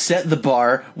don't just set the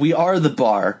bar, we are the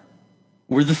bar.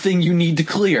 We're the thing you need to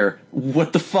clear.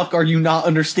 What the fuck are you not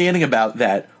understanding about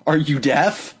that? Are you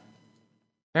deaf?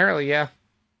 Apparently, yeah.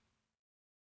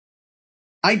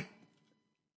 I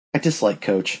dislike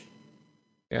Coach.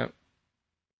 Yeah.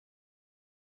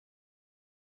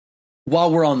 While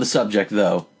we're on the subject,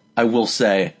 though, I will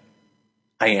say...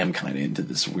 I am kind of into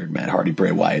this weird Matt Hardy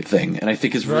Bray Wyatt thing, and I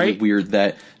think it's really weird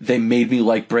that they made me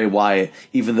like Bray Wyatt,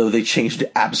 even though they changed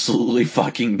absolutely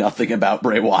fucking nothing about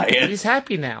Bray Wyatt. He's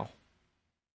happy now.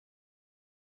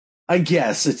 I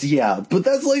guess but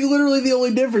that's like literally the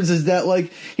only difference is that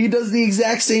like he does the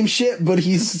exact same shit, but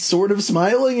he's sort of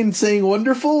smiling and saying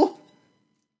wonderful.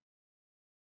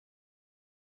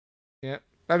 Yeah.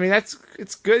 I mean, it's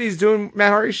good. He's doing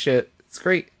Matt Hardy shit. It's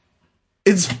great.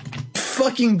 It's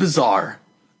fucking bizarre,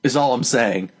 is all I'm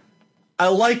saying. I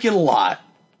like it a lot,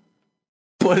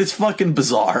 but it's fucking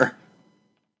bizarre.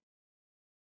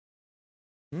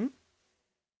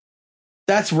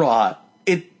 That's Raw.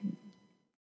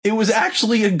 It was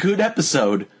actually a good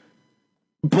episode,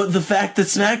 but the fact that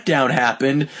SmackDown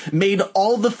happened made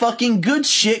all the fucking good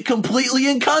shit completely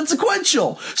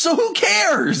inconsequential. So who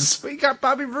cares? We got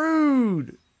Bobby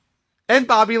Roode and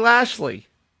Bobby Lashley.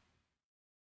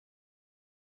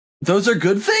 Those are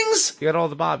good things? You got all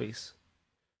the Bobbies.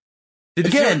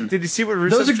 Did you see what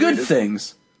Rusev those are good tweeted?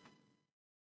 things.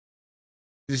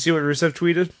 Did you see what Rusev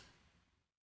tweeted?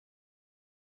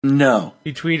 No.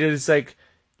 He tweeted, it's like,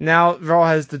 now Raw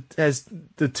has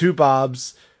the two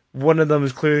Bobs. One of them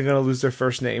is clearly going to lose their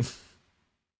first name.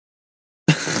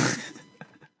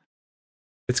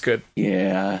 It's good.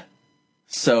 Yeah.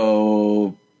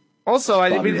 So... Also,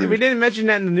 we Roode. didn't mention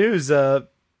that in the news. The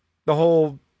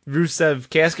whole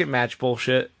Rusev casket match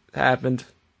bullshit happened.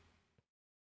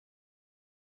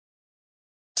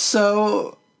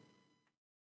 So...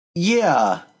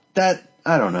 Yeah.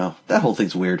 I don't know. That whole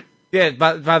thing's weird. Yeah,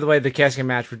 by the way, the casket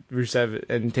match with Rusev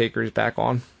and Taker is back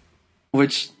on.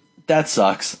 Which, that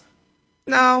sucks.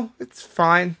 No, it's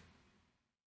fine.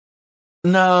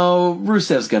 No,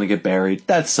 Rusev's gonna get buried.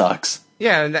 That sucks.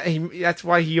 Yeah, and that's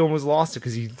why he almost lost it,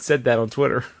 because he said that on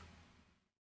Twitter.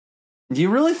 Do you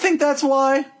really think that's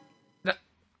why?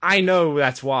 I know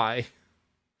that's why.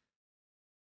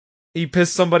 He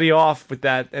pissed somebody off with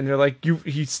that, and they're like,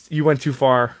 you went too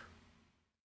far.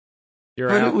 You're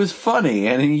But out. it was funny,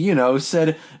 and he,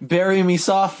 said, bury me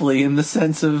softly, in the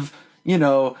sense of,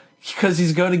 because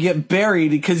he's going to get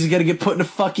buried, because he's going to get put in a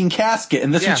fucking casket,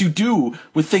 and that's what Yeah. you do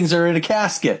with things that are in a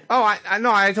casket. Oh, I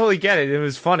know, I totally get it. It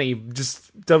was funny.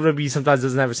 Just WWE sometimes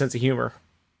doesn't have a sense of humor.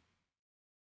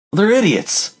 They're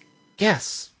idiots.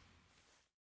 Yes.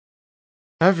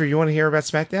 However, you want to hear about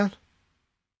SmackDown?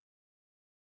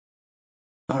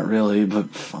 Not really,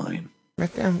 but fine.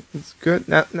 SmackDown is good.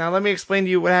 Now let me explain to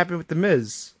you what happened with The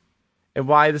Miz and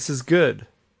why this is good.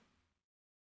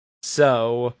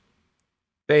 So,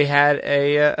 they had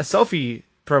a selfie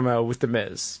promo with The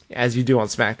Miz, as you do on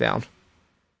SmackDown.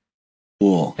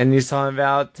 Cool. And he's talking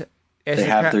about... They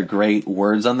have their great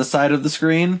words on the side of the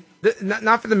screen?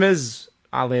 Not for The Miz,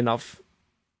 oddly enough.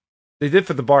 They did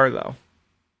for the bar, though.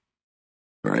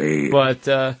 Right.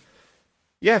 But,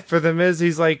 yeah, for The Miz,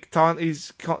 he's like, calling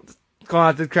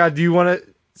out to the crowd, do you want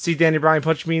to see Danny Bryan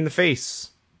punch me in the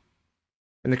face?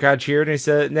 And the crowd cheered,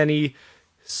 and then he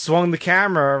swung the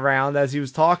camera around as he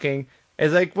was talking. And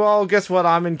he's like, well, guess what?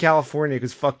 I'm in California,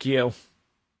 because fuck you.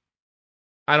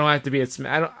 I don't have to be at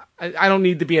I don't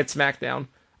need to be at SmackDown.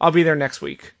 I'll be there next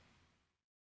week.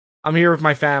 I'm here with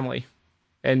my family.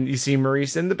 And you see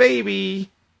Maurice and the baby.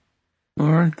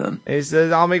 Alright then. And he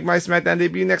says, I'll make my SmackDown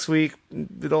debut next week.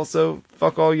 But also,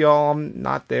 fuck all y'all, I'm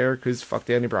not there, because fuck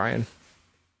Danny Bryan.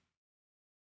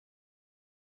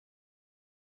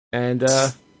 And,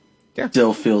 yeah.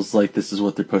 Still feels like this is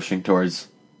what they're pushing towards.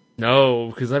 No,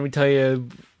 because let me tell you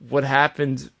what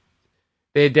happened.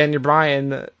 They had Daniel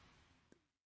Bryan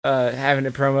having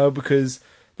a promo, because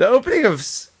the opening of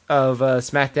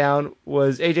SmackDown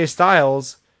was AJ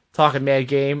Styles talking mad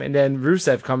game, and then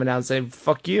Rusev coming out and saying,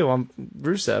 fuck you, I'm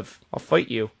Rusev, I'll fight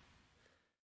you.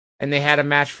 And they had a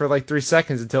match for like 3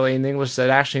 seconds until Aiden English said,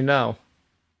 actually no,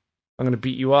 I'm going to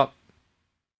beat you up.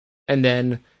 And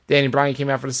then Danny Bryan came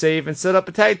out for the save and set up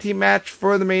a tag team match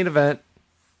for the main event.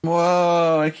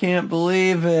 Whoa, I can't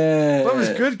believe it. Well, it was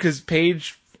good because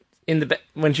Paige,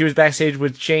 when she was backstage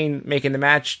with Shane making the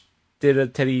match, did a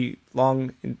Teddy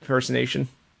Long impersonation.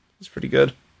 It was pretty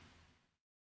good.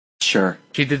 Sure.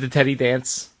 She did the Teddy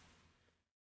dance.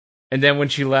 And then when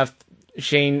she left,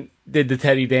 Shane did the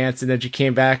Teddy dance, and then she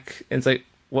came back and it's like,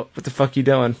 what the fuck you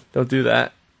doing? Don't do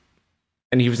that.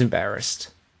 And he was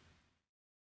embarrassed.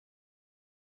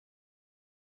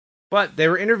 But they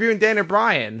were interviewing Daniel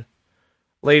Bryan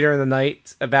later in the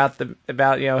night about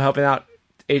helping out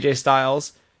AJ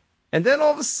Styles. And then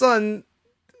all of a sudden,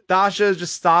 Dasha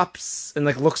just stops and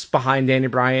looks behind Danny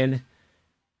Bryan.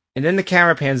 And then the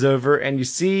camera pans over and you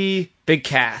see Big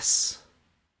Cass.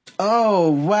 Oh,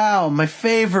 wow, my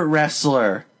favorite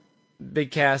wrestler.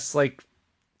 Big Cass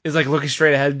is looking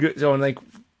straight ahead, going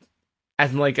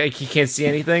acting like he can't see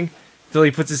anything, until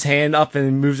he puts his hand up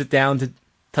and moves it down to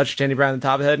touch Danny Bryan on the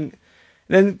top of the head, and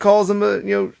then calls him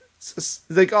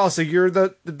like, oh, so you're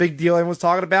the big deal everyone's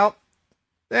talking about?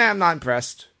 I'm not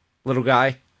impressed, little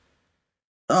guy.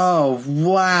 Oh,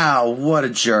 wow, what a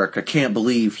jerk. I can't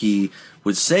believe he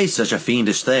would say such a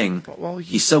fiendish thing. Well,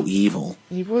 He's so evil.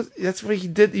 That's what he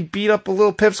did. He beat up a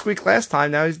little pipsqueak last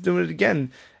time. Now he's doing it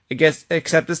again. I guess,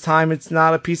 except this time it's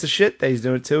not a piece of shit that he's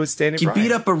doing it to. It's Daniel Bryan. He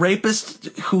beat up a rapist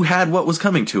who had what was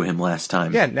coming to him last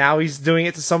time. Yeah, now he's doing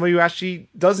it to somebody who actually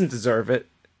doesn't deserve it.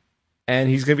 And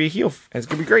he's going to be a heel. And it's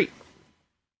going to be great.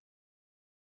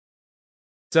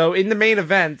 So, in the main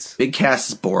event... Big Cass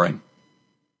is boring.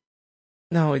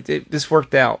 No, this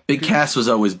worked out. Big Cass was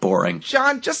always boring.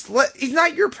 John, he's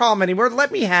not your problem anymore.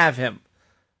 Let me have him.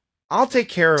 I'll take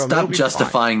care of him. Stop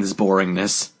justifying this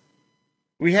boringness.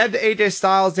 We had the AJ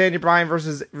Styles, Daniel Bryan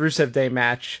versus Rusev Day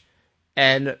match.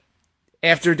 And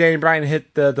after Daniel Bryan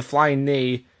hit the flying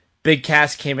knee, Big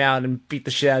Cass came out and beat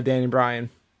the shit out of Daniel Bryan.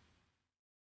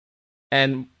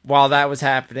 And while that was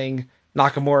happening,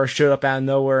 Nakamura showed up out of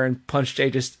nowhere and punched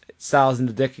AJ Styles in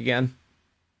the dick again.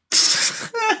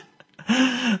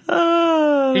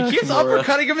 He keeps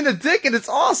uppercutting him in the dick, and it's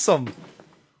awesome.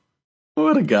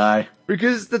 What a guy.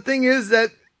 Because the thing is that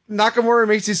Nakamura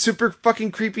makes these super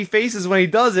fucking creepy faces when he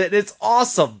does it, and it's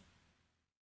awesome.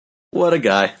 What a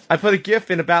guy. I put a GIF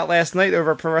in about last night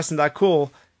over at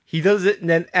ProWrestling.cool. He does it, and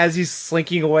then as he's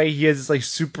slinking away, he has this like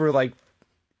super like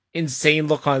insane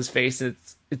look on his face, and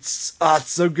it's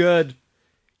so good.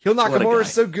 Heel Nakamura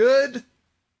is so good.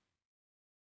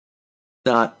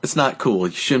 It's not cool.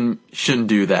 You shouldn't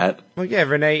do that. Well, yeah,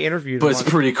 Renee interviewed him. But it's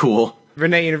pretty cool.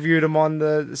 Renee interviewed him on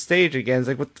the stage again. He's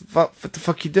like, what the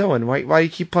fuck you doing? Why you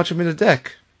keep punching him in the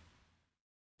dick?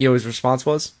 You know what his response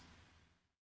was?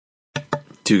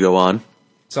 Do go on.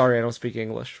 Sorry, I don't speak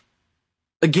English.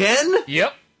 Again?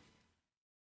 Yep.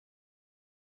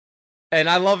 And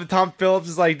I love it. Tom Phillips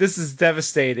is like, this is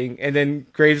devastating. And then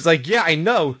Graves is like, yeah, I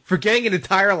know. Forgetting an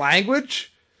entire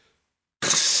language?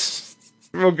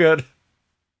 Real good.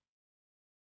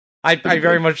 I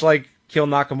very much like heel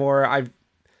Nakamura.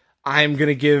 I'm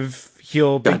gonna give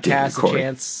heel Big Cass a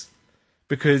chance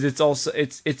because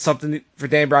it's something for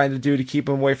Dan Bryan to do to keep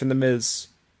him away from the Miz.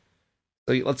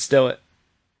 So let's do it.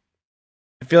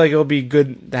 I feel like it'll be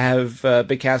good to have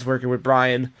Big Cass working with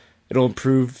Bryan. It'll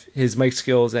improve his mic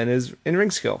skills and his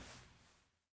in-ring skill.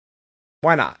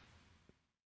 Why not?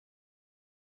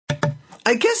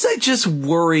 I guess I just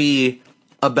worry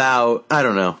about, I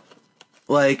don't know,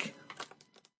 like,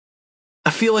 I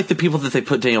feel like the people that they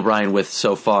put Daniel Bryan with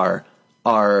so far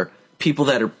are people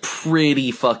that are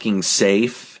pretty fucking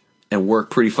safe and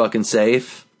work pretty fucking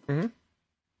safe. Mm-hmm.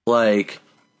 Like,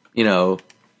 you know,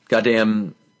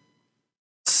 goddamn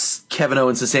Kevin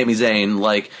Owens and Sami Zayn,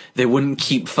 like, they wouldn't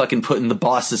keep fucking putting the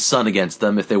boss's son against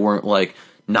them if they weren't, like,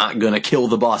 not gonna kill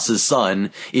the boss's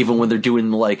son, even when they're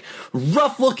doing, like,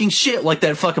 rough-looking shit like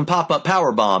that fucking pop-up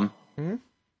powerbomb.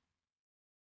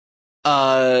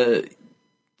 Mm-hmm.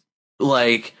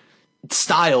 Like,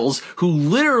 Styles, who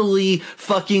literally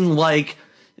fucking, like,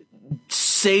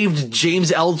 saved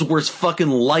James Ellsworth's fucking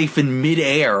life in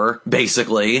midair,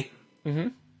 basically. Mm-hmm.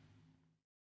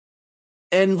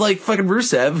 And, like, fucking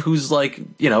Rusev, who's, like,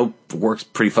 you know, works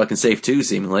pretty fucking safe, too,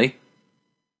 seemingly.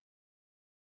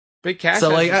 Big Cass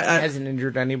hasn't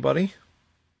injured anybody.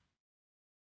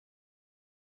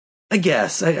 I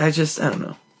guess. I don't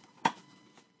know.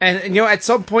 And, you know, at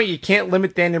some point, you can't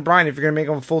limit Daniel Bryan if you're going to make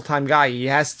him a full-time guy. He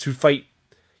has to fight,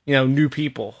 you know, new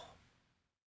people.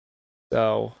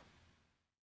 So,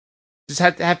 just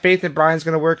have to have faith that Bryan's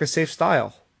going to work a safe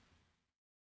style.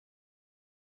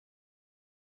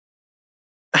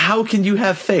 How can you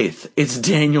have faith? It's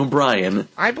Daniel Bryan.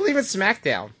 I believe in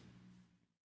SmackDown.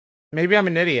 Maybe I'm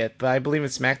an idiot, but I believe in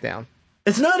SmackDown.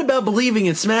 It's not about believing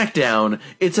in SmackDown.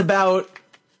 It's about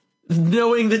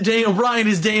knowing that Daniel Bryan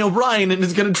is Daniel Bryan and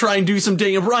is going to try and do some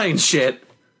Daniel Bryan shit.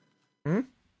 Hmm?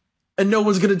 And no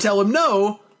one's going to tell him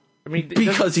no,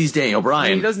 because he's Daniel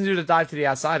Bryan. He doesn't do the dive to the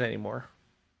outside anymore.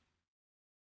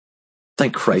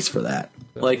 Thank Christ for that.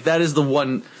 Like, that is the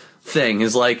one thing,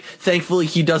 is like, thankfully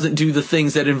he doesn't do the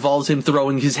things that involves him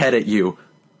throwing his head at you.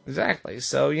 Exactly.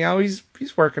 So, you know, he's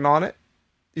working on it.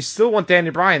 You still want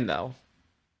Daniel Bryan, though.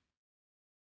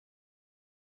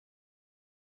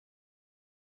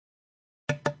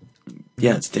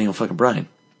 Yeah, it's Daniel fucking Bryan.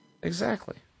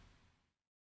 Exactly.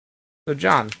 So,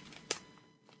 John,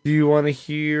 do you want to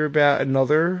hear about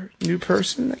another new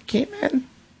person that came in?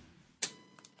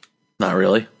 Not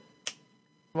really.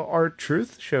 Well,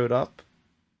 R-Truth showed up.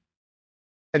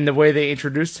 And the way they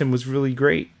introduced him was really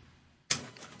great.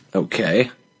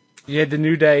 Okay. You had the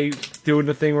New Day doing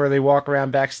the thing where they walk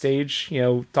around backstage, you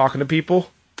know, talking to people.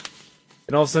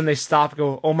 And all of a sudden they stop and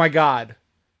go, oh my god,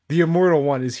 the Immortal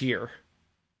One is here.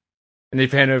 And they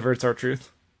pan over, it's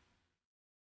R-Truth.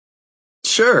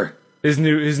 Sure. His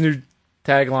new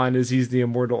tagline is he's the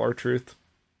immortal R-Truth.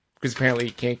 Because apparently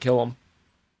you can't kill him.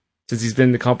 since he's been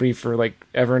in the company for like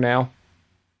ever now.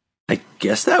 I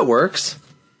guess that works.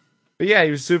 But yeah,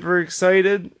 he was super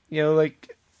excited, you know,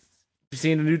 like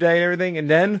seeing a New Day and everything, and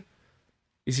then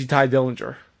you see Ty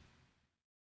Dillinger.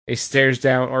 He stares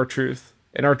down R-Truth,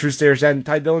 and R-Truth stares down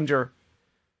Ty Dillinger.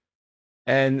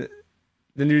 And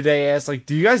the New Day asks, like,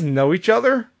 do you guys know each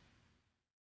other?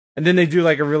 And then they do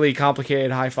like a really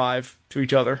complicated high five to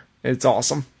each other. And it's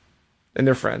awesome. And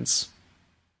they're friends.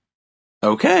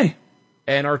 Okay.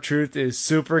 And R-Truth is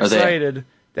super excited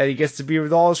that he gets to be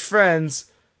with all his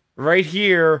friends right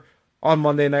here on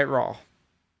Monday Night Raw.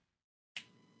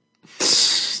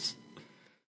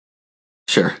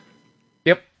 Sure.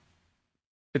 Yep.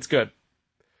 It's good.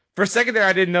 For a second there,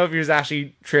 I didn't know if he was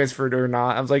actually transferred or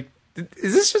not. I was like,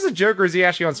 is this just a joke or is he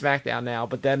actually on SmackDown now?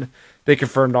 But then they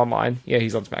confirmed online. Yeah,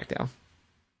 he's on SmackDown.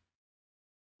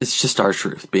 It's just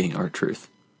R-Truth being R-Truth.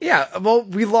 Yeah, well,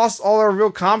 we lost all our real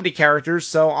comedy characters,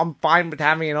 so I'm fine with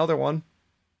having another one.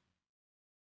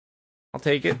 I'll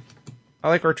take it. I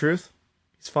like R-Truth.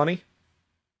 He's funny.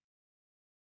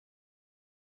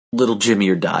 Little Jimmy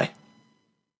or die.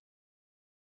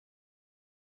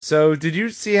 So, did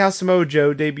you see how Samoa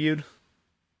Joe debuted?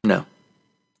 No.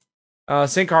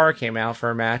 Sin Cara came out for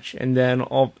a match, and then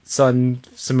all of a sudden,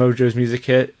 Samoa Joe's music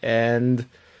hit, and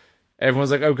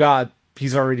everyone's like, oh god,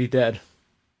 he's already dead.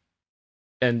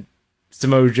 And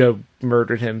Samoa Joe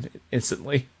murdered him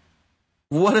instantly.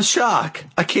 What a shock.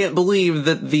 I can't believe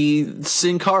that the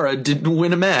Sin Cara didn't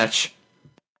win a match.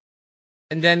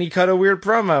 And then he cut a weird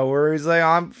promo where he's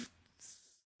like,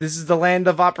 this is the land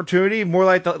of opportunity, more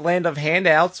like the land of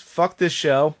handouts. Fuck this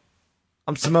show.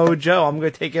 I'm Samoa Joe. I'm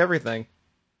going to take everything.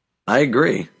 I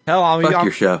agree. Hell, Fuck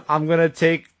your show. I'm going to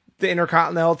take the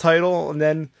Intercontinental title, and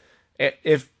then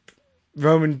if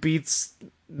Roman beats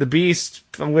the Beast,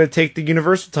 I'm going to take the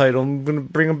Universal title. I'm going to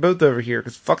bring them both over here,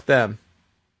 because fuck them.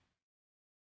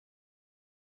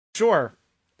 Sure.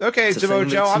 Okay, Samoa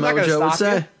Joe, I'm not going to stop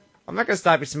you. I'm not going to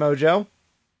stop you, Samoa Joe.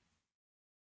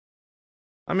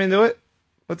 I'm into it.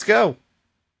 Let's go.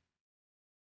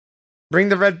 Bring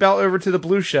the red belt over to the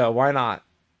blue show. Why not?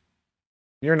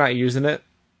 You're not using it.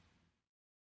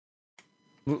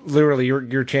 Literally,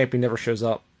 your champion never shows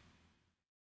up.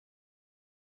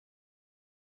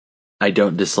 I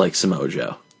don't dislike Samoa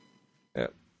Joe. Yeah.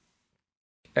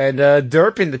 And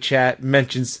Derp in the chat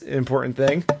mentions an important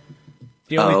thing.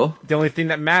 The only thing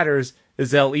that matters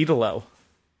is El Idolo.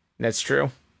 And that's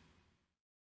true.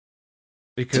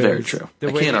 Because it's very true.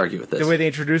 I can't argue with this. The way they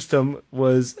introduced him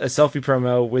was a selfie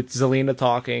promo with Zelina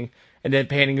talking, and then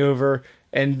panning over,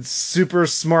 and super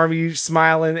smarmy,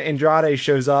 smiling Andrade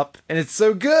shows up, and it's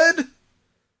so good.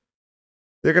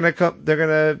 They're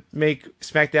gonna make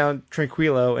SmackDown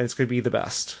Tranquilo, and it's gonna be the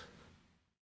best.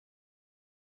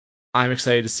 I'm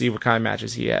excited to see what kind of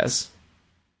matches he has.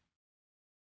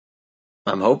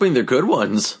 I'm hoping they're good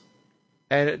ones.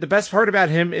 And the best part about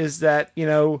him is that, you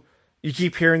know, you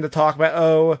keep hearing the talk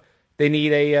about, they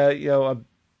need a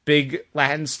big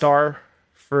Latin star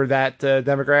for that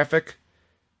demographic,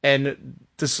 and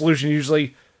the solution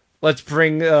usually, let's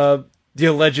bring the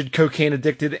alleged cocaine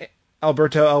addicted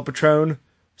Alberto El Patron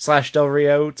 / Del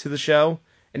Rio to the show,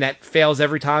 and that fails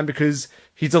every time because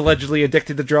he's allegedly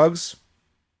addicted to drugs.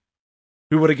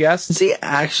 Who would have guessed? Is he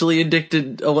actually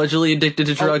allegedly addicted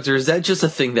to drugs, or is that just a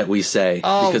thing that we say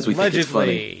because we think it's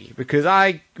funny?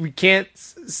 Because we can't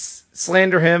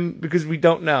slander him because we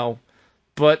don't know,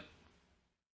 but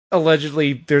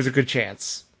allegedly there's a good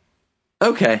chance.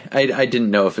 Okay, I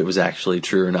didn't know if it was actually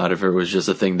true or not, if it was just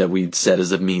a thing that we said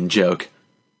as a mean joke.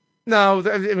 No,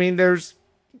 I mean there's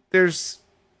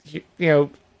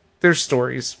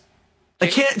stories. I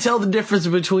can't tell the difference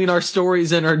between our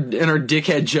stories and our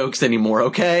dickhead jokes anymore,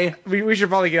 okay? We should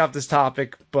probably get off this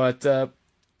topic, but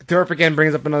Derp again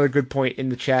brings up another good point in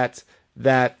the chat,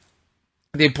 that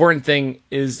the important thing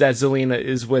is that Zelina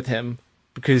is with him,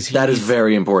 because that is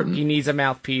very important. He needs a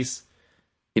mouthpiece.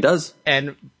 He does.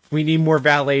 And we need more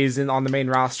valets on the main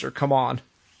roster. Come on.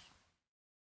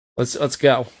 Let's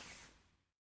go.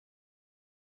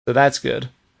 So that's good.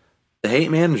 They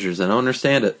hate managers. I don't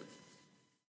understand it.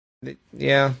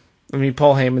 Yeah, I mean,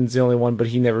 Paul Heyman's the only one, but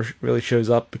he never really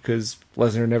shows up because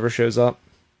Lesnar never shows up.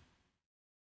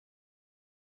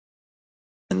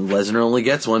 And Lesnar only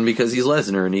gets one because he's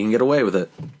Lesnar and he can get away with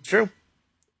it. True.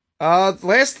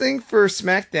 Last thing for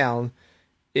SmackDown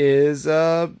is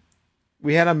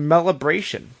we had a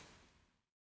Melibration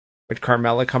with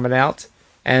Carmella coming out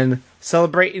and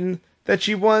celebrating that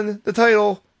she won the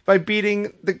title by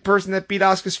beating the person that beat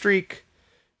Asuka Streak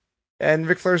and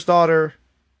Ric Flair's daughter.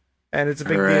 And it's a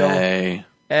big deal.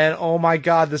 And oh my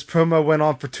god, this promo went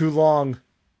on for too long.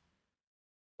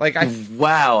 Like,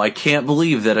 Wow, I can't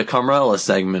believe that a Carmella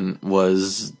segment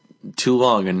was too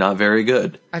long and not very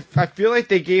good. I feel like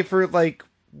they gave her, like,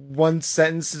 one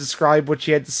sentence to describe what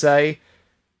she had to say,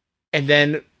 and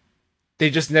then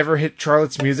they just never hit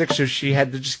Charlotte's music, so she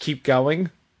had to just keep going.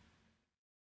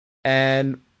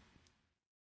 And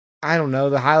I don't know,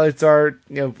 the highlights are,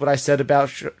 what I said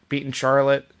about beating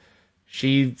Charlotte.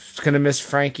 She's going to miss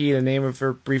Frankie, the name of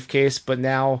her briefcase, but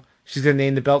now she's going to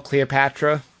name the belt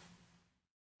Cleopatra.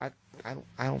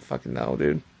 I don't fucking know,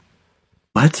 dude.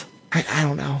 What? I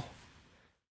don't know.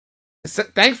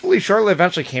 Thankfully, Charlotte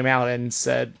eventually came out and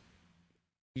said,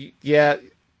 yeah,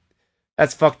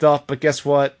 that's fucked up, but guess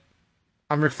what?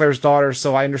 I'm Ric Flair's daughter,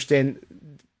 so I understand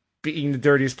being the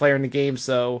dirtiest player in the game,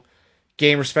 so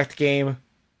game, respect the game.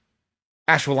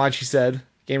 Actual line she said,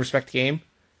 game, respect the game.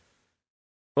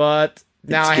 But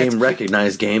now it's game,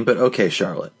 recognize game, but okay,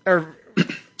 Charlotte. Or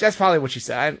that's probably what she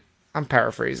said. I'm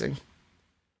paraphrasing.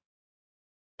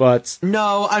 But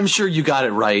no, I'm sure you got it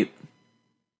right.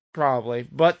 Probably.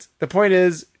 But the point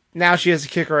is, now she has to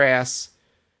kick her ass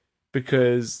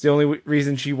because the only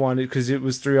reason she won it because it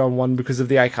was 3-on-1 because of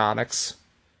the Iconics.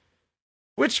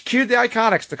 Which cued the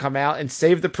Iconics to come out and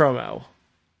save the promo.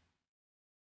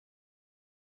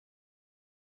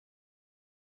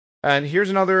 And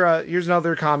here's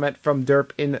another comment from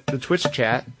Derp in the Twitch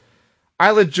chat.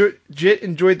 I legit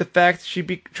enjoyed the fact she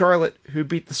beat Charlotte, who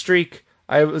beat the streak.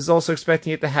 I was also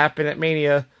expecting it to happen at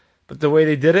Mania, but the way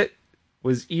they did it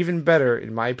was even better,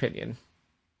 in my opinion.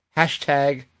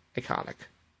 Hashtag iconic.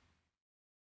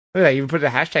 Look at that, you even put a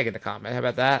hashtag in the comment. How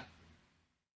about that?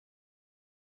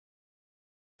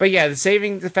 But yeah, the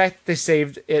fact that they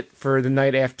saved it for the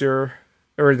night after,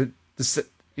 or the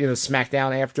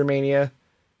SmackDown after Mania,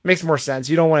 makes more sense.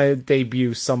 You don't want to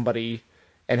debut somebody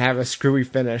and have a screwy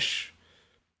finish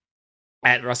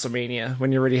at WrestleMania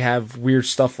when you already have weird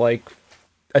stuff like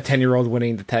a 10-year-old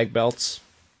winning the tag belts.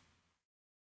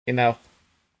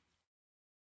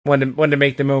 Wanted to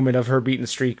make the moment of her beating the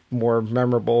streak more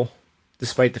memorable,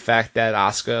 despite the fact that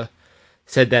Asuka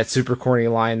said that super corny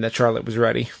line that Charlotte was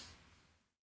ready.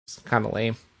 It's kind of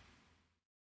lame.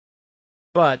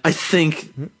 But I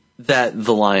think that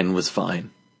the line was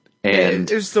fine. And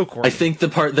it was still corny. I think the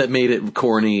part that made it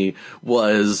corny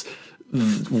was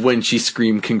when she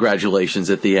screamed congratulations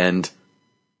at the end.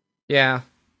 Yeah.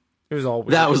 It was all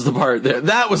weird. That was the part there.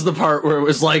 That was the part where it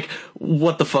was like,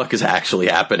 what the fuck is actually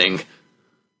happening?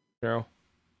 No.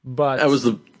 But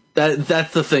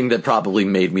that's the thing that probably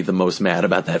made me the most mad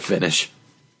about that finish.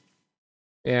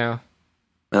 Yeah.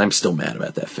 And I'm still mad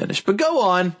about that finish. But go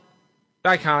on. The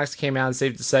Iconics came out and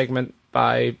saved the segment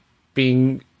by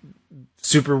being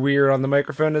super weird on the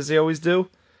microphone, as they always do,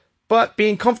 but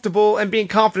being comfortable and being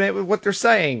confident with what they're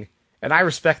saying. And I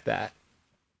respect that.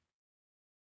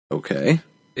 Okay.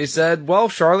 They said, well,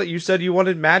 Charlotte, you said you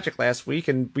wanted magic last week,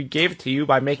 and we gave it to you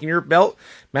by making your belt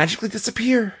magically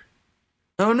disappear.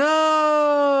 Oh,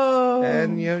 no!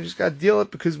 And, you just gotta deal with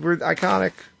it because we're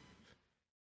iconic.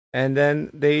 And then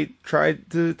they tried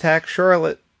to attack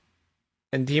Charlotte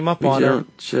and team up on her. We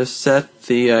don't just set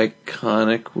the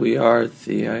iconic, we are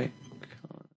the iconic.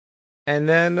 And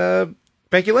then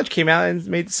Becky Lynch came out and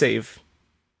made the save.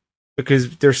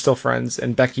 Because they're still friends,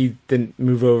 and Becky didn't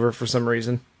move over for some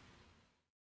reason.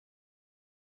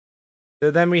 So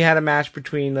then we had a match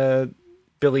between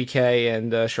Billie Kay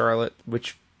and Charlotte,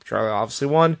 which Charlotte obviously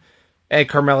won. And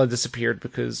Carmella disappeared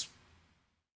because...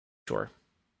 Sure.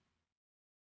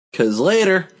 Because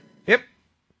later. Yep.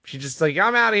 She just like,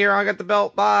 I'm out of here, I got the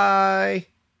belt, bye.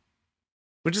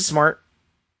 Which is smart.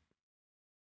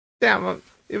 Yeah,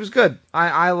 it was good.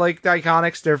 I like the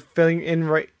Iconics. They're filling in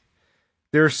right...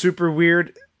 They're super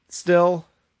weird still.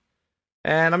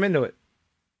 And I'm into it.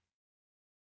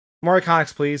 More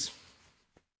Iconics, please.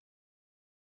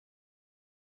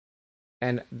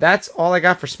 And that's all I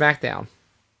got for SmackDown.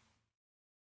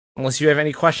 Unless you have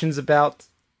any questions about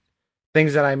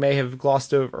things that I may have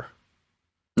glossed over.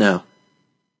 No.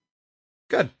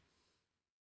 Good.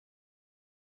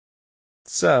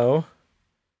 So,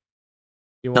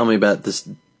 tell me about this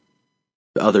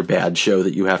other bad show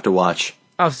that you have to watch.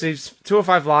 Oh, so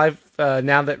 205 Live,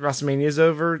 now that WrestleMania is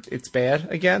over, it's bad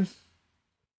again?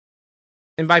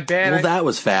 And by bad... Well, that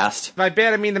was fast. By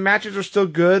bad, I mean the matches are still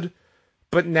good,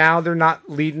 but now they're not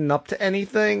leading up to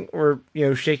anything or,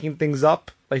 shaking things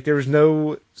up. Like, there was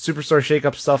no Superstar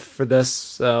Shake-Up stuff for this,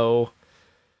 so...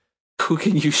 Who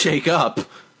can you shake up?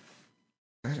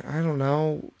 I don't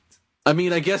know. I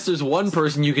mean, I guess there's one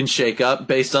person you can shake up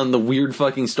based on the weird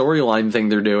fucking storyline thing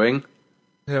they're doing.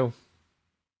 Who?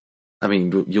 I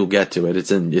mean, you'll get to it.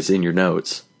 It's in your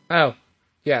notes. Oh,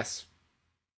 yes.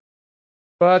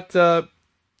 But,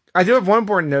 I do have one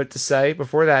important note to say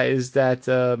before that is that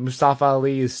Mustafa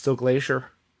Ali is still Glacier.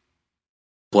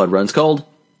 Blood runs cold.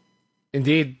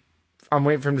 Indeed. I'm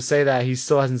waiting for him to say that. He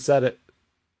still hasn't said it.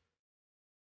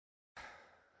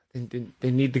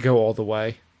 They need to go all the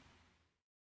way.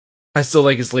 I still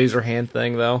like his laser hand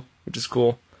thing, though, which is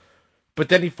cool. But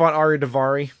then he fought Ari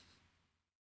Daivari.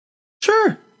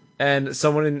 Sure. And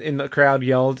someone in the crowd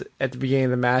yelled at the beginning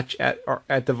of the match at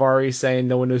Daivari saying,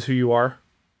 "No one knows who you are."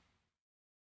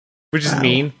 Which is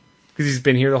mean, because he's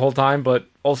been here the whole time, but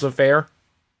also fair.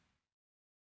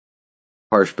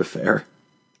 Harsh but fair.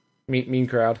 Mean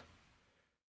crowd.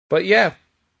 But yeah.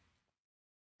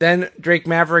 Then Drake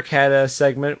Maverick had a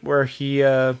segment where he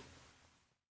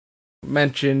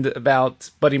mentioned about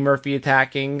Buddy Murphy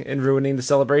attacking and ruining the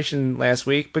celebration last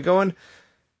week,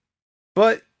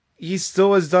 but he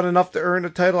still has done enough to earn a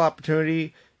title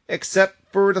opportunity, except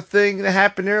for the thing that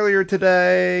happened earlier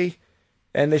today.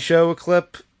 And they show a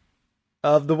clip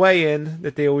of the weigh-in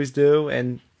that they always do,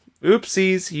 and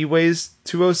oopsies, he weighs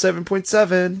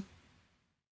 207.7.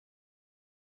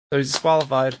 So he's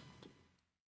disqualified.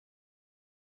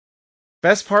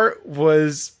 Best part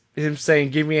was him saying,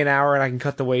 "Give me an hour and I can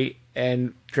cut the weight,"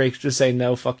 and Drake's just saying,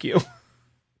 "No, fuck you."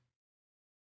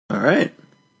 All right.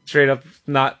 Straight up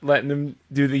not letting him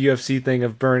do the UFC thing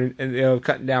of burning and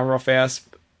cutting down real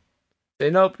fast. Say,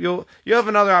 "Nope, you have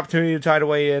another opportunity to try to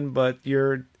weigh in, but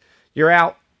you're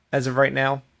out as of right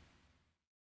now."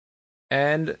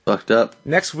 And fucked up.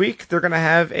 Next week they're gonna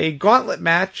have a gauntlet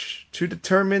match to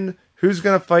determine who's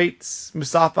gonna fight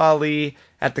Mustafa Ali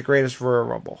at the Greatest Royal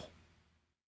Rumble.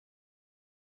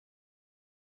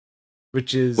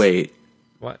 Which is... Wait.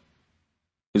 What?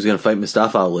 Who's going to fight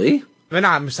Mustafa Ali? But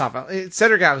not Mustafa. It's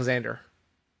Cedric Alexander.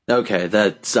 Okay,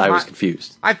 I was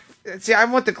confused. I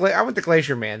want the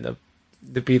Glacier Man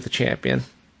to be the champion.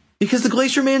 Because the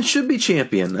Glacier Man should be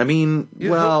champion. I mean,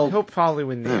 he'll probably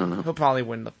win I don't know. He'll probably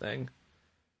win the thing.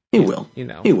 He will. He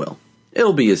will.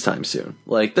 It'll be his time soon.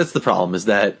 Like, that's the problem, is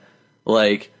that,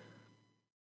 like,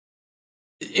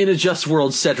 in a just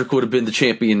world, Cedric would have been the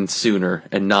champion sooner,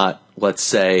 and not, let's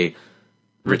say,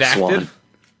 Rich Swann.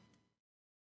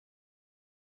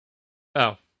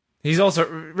 Oh.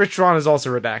 Rich Swann is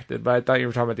also redacted, but I thought you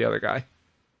were talking about the other guy.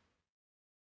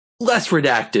 Less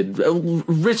redacted.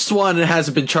 Rich Swann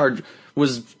hasn't been charged,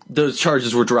 those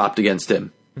charges were dropped against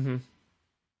him. Mm-hmm.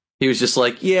 He was just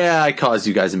like, yeah, I caused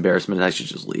you guys embarrassment, and I should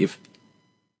just leave.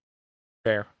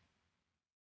 Fair.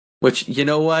 Which, you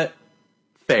know what?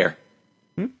 Fair.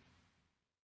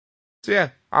 So yeah,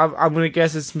 I'm going to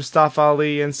guess it's Mustafa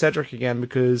Ali and Cedric again,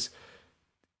 because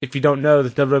if you don't know, the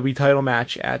WWE title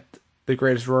match at the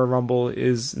Greatest Royal Rumble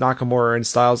is Nakamura and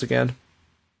Styles again.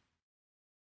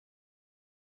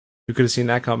 Who could have seen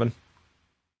that coming?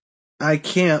 I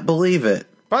can't believe it.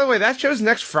 By the way, that show's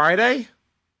next Friday?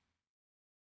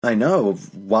 I know.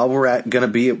 While we're going to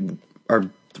be at our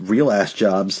real-ass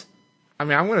jobs. I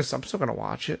mean, I'm still going to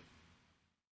watch it.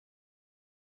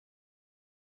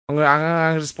 I'm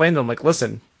gonna explain to them, like,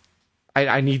 listen,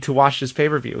 I need to watch this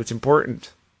pay-per-view. It's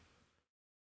important.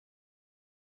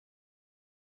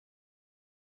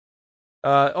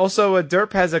 Also,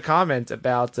 Derp has a comment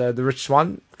about the Rich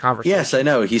Swann conversation. Yes, I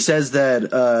know. He says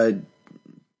that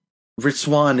Rich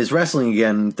Swann is wrestling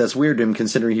again. That's weird to him,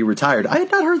 considering he retired. I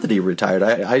had not heard that he retired.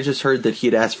 I just heard that he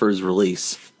had asked for his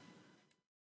release.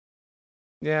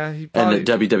 Yeah, and that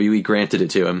WWE granted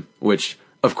it to him, which...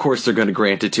 Of course they're going to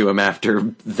grant it to him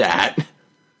after that.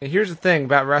 And here's the thing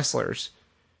about wrestlers.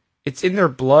 It's in their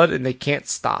blood and they can't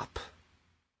stop.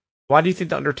 Why do you think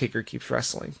The Undertaker keeps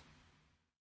wrestling?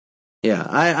 Yeah,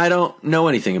 I don't know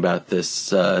anything about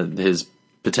this, his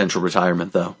potential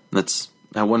retirement, though.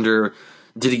 I wonder,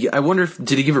 did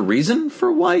he give a reason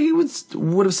for why he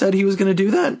would have said he was going to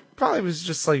do that? Probably was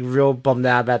just like real bummed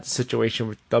out about the situation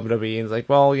with WWE. And it's like,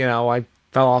 well, I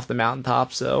fell off the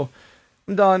mountaintop, so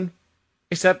I'm done.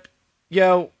 Except,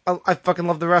 I fucking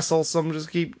love to wrestle, so I'm just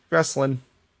keep wrestling.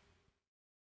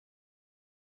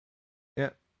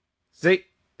 Yeah. See?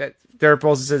 Derek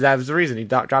also says that was the reason. He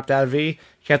dropped out of V,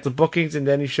 canceled bookings, and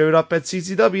then he showed up at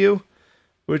CCW,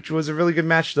 which was a really good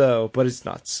match, though, but it's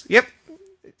nuts. Yep.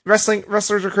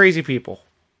 Wrestlers are crazy people.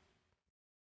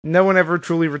 No one ever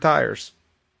truly retires.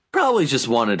 Probably just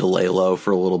wanted to lay low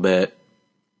for a little bit.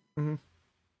 Mm-hmm.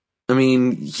 I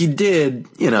mean, he did,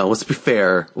 let's be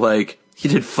fair, like... He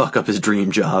did fuck up his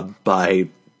dream job by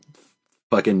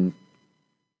fucking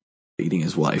beating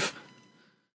his wife.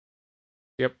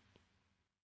 Yep.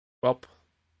 Well.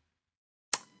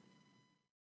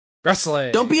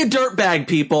 Wrestling. Don't be a dirtbag,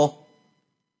 people.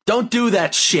 Don't do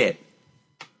that shit.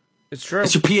 It's true.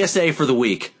 It's your PSA for the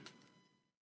week.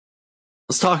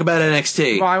 Let's talk about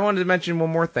NXT. Well, I wanted to mention one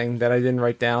more thing that I didn't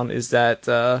write down, is that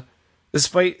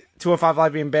despite 205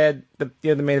 Live being bad, the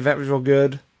main event was real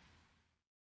good.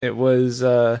 It was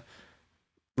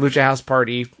Lucha House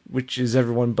Party, which is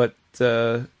everyone but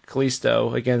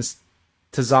Kalisto, against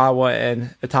Tozawa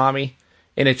and Itami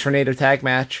in a tornado tag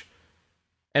match.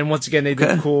 And once again, they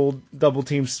did cool double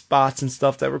team spots and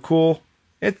stuff that were cool.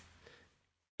 You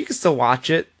can still watch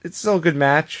it. It's still a good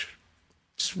match.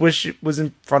 Just wish it was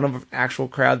in front of an actual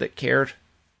crowd that cared.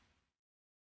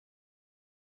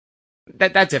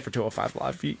 That's it for 205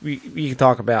 Live. We can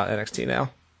talk about NXT now.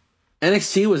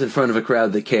 NXT was in front of a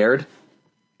crowd that cared.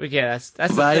 But yeah, that's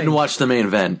but I didn't watch the main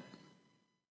event.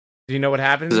 Do you know what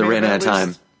happened? Because I ran out of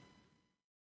time.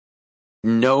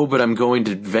 No, but I'm going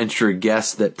to venture a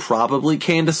guess that probably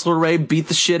Candice LeRae beat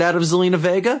the shit out of Zelina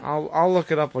Vega. I'll look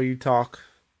it up while you talk.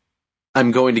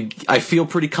 I feel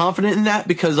pretty confident in that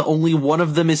because only one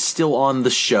of them is still on the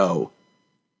show.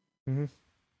 Mm-hmm.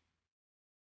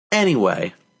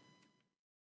 Anyway,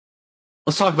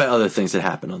 let's talk about other things that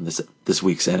happened on this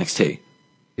week's NXT.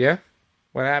 Yeah?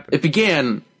 What happened? It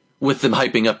began with them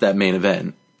hyping up that main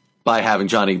event by having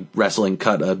Johnny Wrestling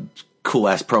cut a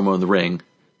cool-ass promo in the ring,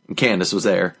 and Candice was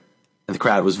there, and the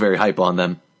crowd was very hype on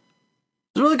them.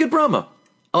 It was a really good promo.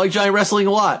 I like Johnny Wrestling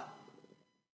a lot.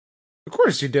 Of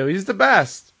course you do. He's the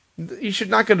best. You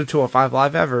should not go to 205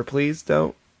 Live ever. Please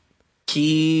don't.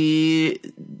 He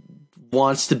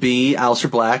wants to be Aleister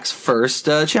Black's first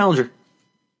challenger.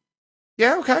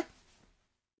 Yeah, okay.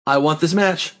 I want this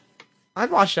match.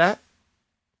 I'd watch that.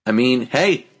 I mean,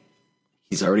 hey,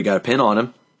 he's already got a pin on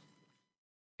him.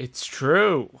 It's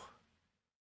true.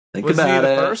 Think Wasn't about he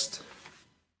the it. First?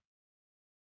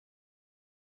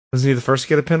 Wasn't he the first to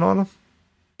get a pin on him?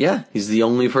 Yeah, he's the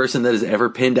only person that has ever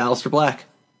pinned Aleister Black. Is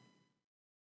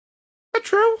that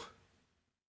true?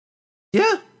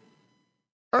 Yeah.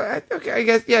 Okay, I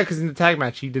guess, yeah, because in the tag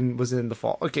match he wasn't in the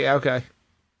fall. Okay.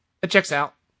 That checks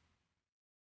out.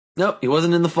 Nope, he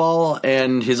wasn't in the fall,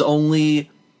 and his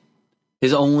only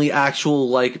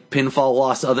actual pinfall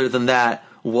loss other than that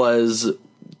was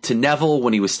to Neville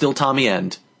when he was still Tommy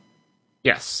End.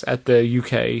 Yes, at the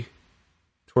UK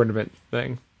tournament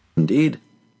thing. Indeed.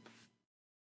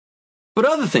 But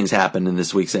other things happened in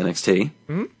this week's NXT.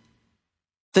 Mm-hmm.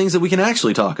 Things that we can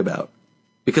actually talk about.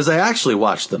 Because I actually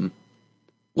watched them.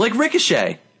 Like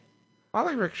Ricochet. I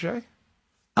like Ricochet.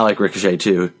 I like Ricochet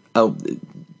too. Oh,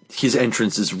 his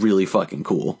entrance is really fucking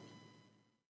cool.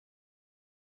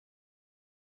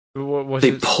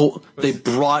 They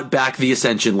brought back the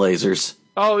Ascension lasers.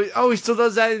 Oh, he still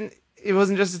does that. It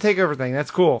wasn't just a takeover thing. That's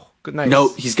cool. Good night.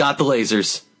 No, he's got the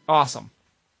lasers. Awesome.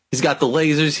 He's got the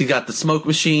lasers, he's got the smoke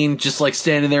machine, just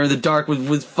standing there in the dark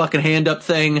with fucking hand up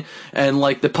thing, and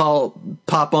the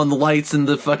pop on the lights and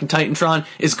the fucking Titantron.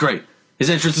 It's great. His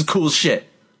entrance is cool as shit.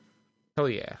 Hell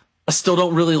yeah. I still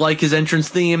don't really like his entrance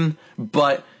theme,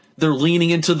 but they're leaning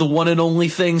into the one and only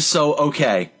thing, so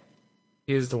okay.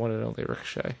 He is the one and only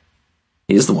Ricochet.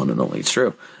 He is the one and only, it's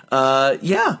true.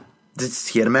 Yeah.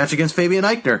 He had a match against Fabian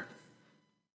Eichner.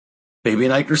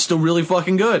 Fabian Eichner's still really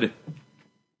fucking good.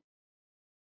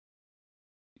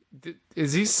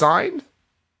 Is he signed?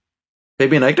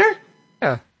 Fabian Eichner?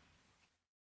 Yeah. I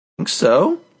think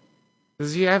so.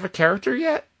 Does he have a character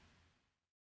yet?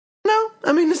 No,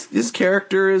 I mean his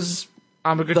character is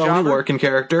I'm a good the jobber. only working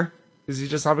character. Is he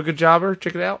just I'm a good jobber?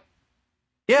 Check it out.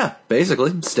 Yeah,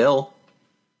 basically. Still,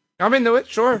 I'm into it.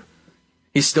 Sure.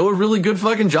 He's still a really good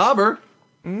fucking jobber.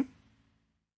 Mm-hmm.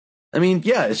 I mean,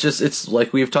 yeah, it's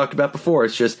like we've talked about before.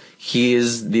 It's just he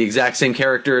is the exact same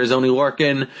character as Oney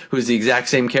Lorcan, who's the exact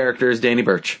same character as Danny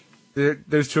Burch.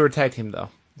 Those two are a tag team, though.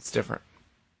 It's different.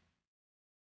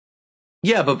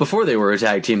 Yeah, but before they were a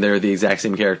tag team, they were the exact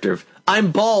same character.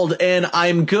 I'm bald and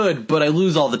I'm good, but I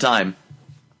lose all the time.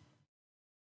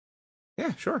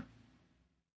 Yeah, sure.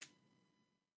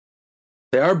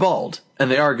 They are bald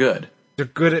and they are good. They're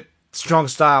good at strong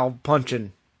style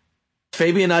punching.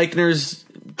 Fabian Eichner's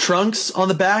trunks on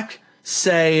the back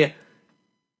say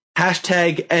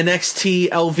hashtag NXT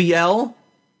LVL.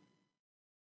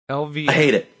 LVL. I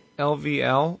hate it.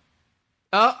 LVL.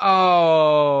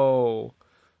 Uh-oh.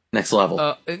 Next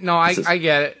level. No, I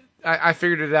get it. I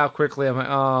figured it out quickly. I'm like,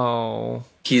 oh.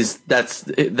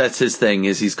 That's his thing,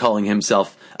 is he's calling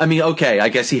himself. I mean, okay, I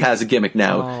guess he has a gimmick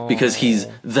now because he's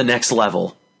the next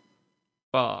level.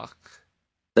 Fuck.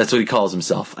 That's what he calls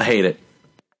himself. I hate it.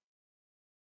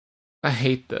 I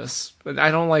hate this, but I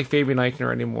don't like Fabian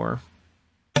Eichner anymore.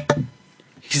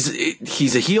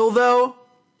 He's a heel though,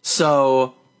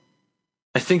 so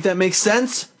I think that makes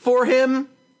sense for him.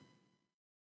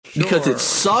 Sure. Because it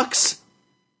sucks.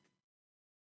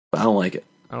 But I don't like it.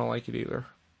 I don't like it either.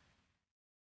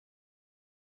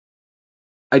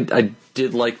 I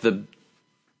did like the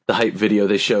hype video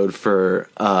they showed for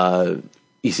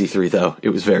EC3 though. It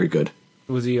was very good.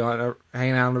 Was he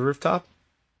hanging out on the rooftop?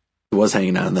 He was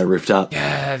hanging out on that rooftop.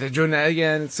 Yeah, they're doing that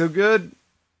again. It's so good.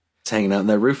 He's hanging out on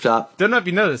that rooftop. Don't know if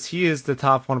you noticed, he is the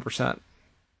top 1%.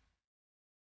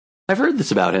 I've heard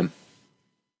this about him.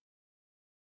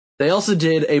 They also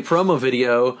did a promo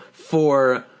video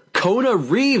for Kona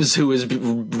Reeves, who is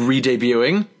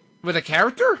re-debuting. With a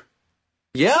character?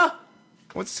 Yeah.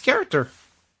 What's his character?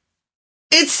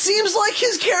 It seems like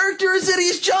his character is that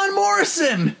he's John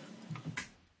Morrison.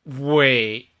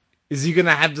 Wait, is he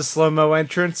gonna have the slow-mo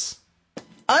entrance?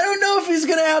 I don't know if he's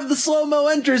gonna have the slow-mo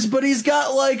entrance, but he's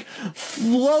got, like,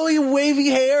 flowy, wavy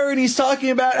hair, and he's talking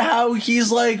about how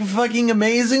he's, like, fucking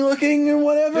amazing looking and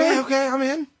whatever. Yeah, okay, I'm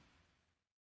in.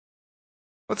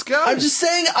 Let's go. I'm just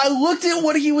saying, I looked at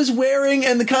what he was wearing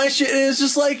and the kind of shit, and it's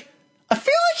just like, I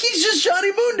feel like he's just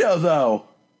Johnny Mundo, though.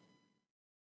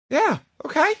 Yeah,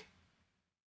 okay.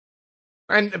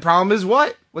 And the problem is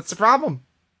what? What's the problem?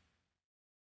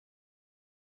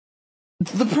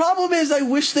 The problem is I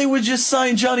wish they would just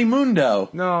sign Johnny Mundo.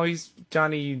 No, he's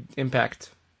Johnny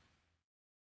Impact.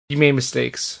 He made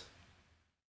mistakes.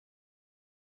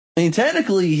 I mean,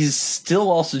 technically, he's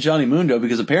still also Johnny Mundo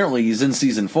because apparently he's in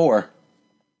season 4.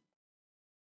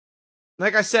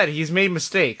 Like I said, he's made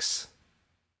mistakes.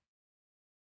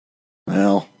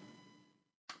 Well.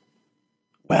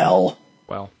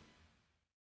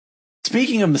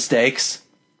 Speaking of mistakes,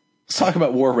 let's talk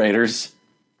about War Raiders.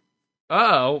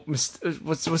 Oh, what's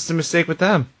the mistake with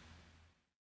them?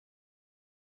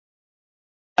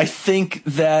 I think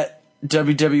that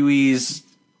WWE's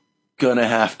gonna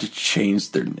have to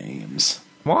change their names.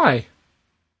 Why?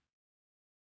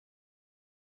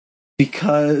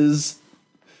 Because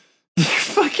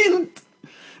fucking,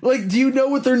 like, do you know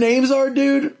what their names are,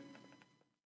 dude?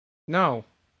 No.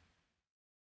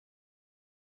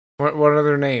 What are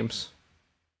their names?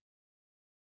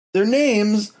 Their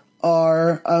names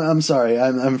are, I'm sorry,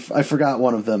 I forgot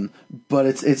one of them, but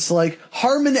it's like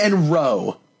Harmon and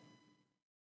Rowe.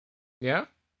 Yeah?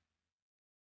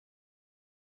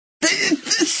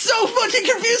 It's so fucking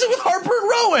confusing with Harper and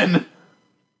Rowan.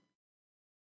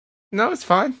 No, it's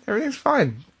fine. Everything's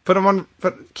fine.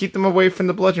 Keep them away from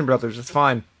the Bludgeon Brothers. It's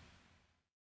fine.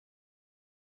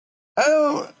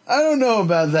 I don't know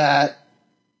about that.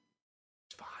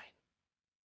 It's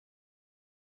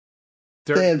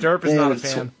fine. Derp is not a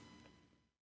fan.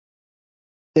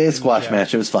 They had a squash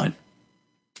match. It was fine.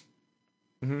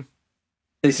 Mm-hmm.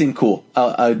 They seem cool.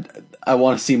 I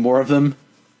want to see more of them.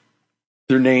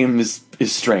 Their name is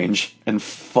strange and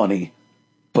funny,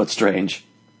 but strange.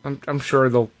 I'm sure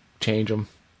they'll change them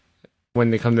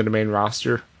when they come to the main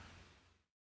roster.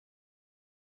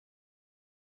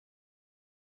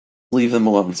 Leave them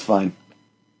alone. It's fine.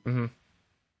 Mm-hmm.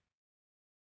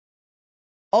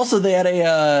 Also, they had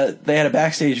a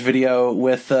backstage video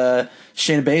with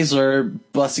Shayna Baszler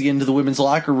busting into the women's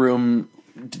locker room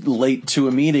late to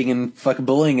a meeting and fucking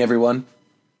bullying everyone.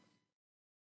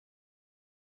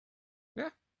 Yeah,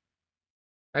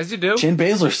 as you do. Shayna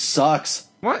Baszler sucks.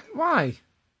 What? Why?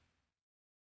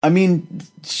 I mean,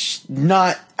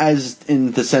 not as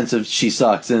in the sense of she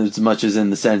sucks, as much as in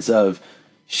the sense of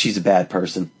she's a bad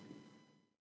person.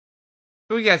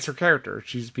 Well, yeah, it's her character.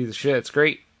 She's a piece of shit. It's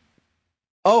great.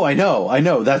 Oh, I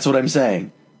know. That's what I'm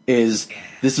saying. This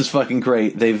is fucking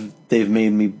great. They've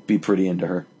made me be pretty into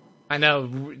her. I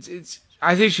know.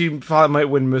 I think she probably might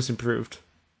win Most Improved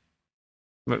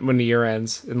when the year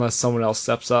ends, unless someone else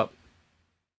steps up.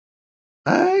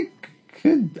 I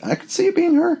could see it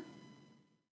being her.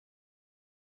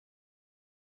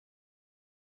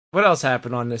 What else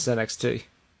happened on this NXT?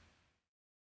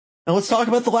 Now let's talk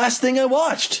about the last thing I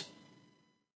watched.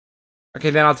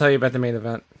 Okay, then I'll tell you about the main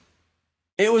event.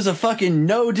 It was a fucking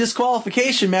no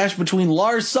disqualification match between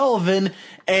Lars Sullivan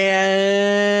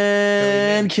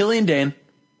and Killian Dane.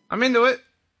 I'm into it.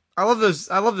 I love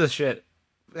this shit.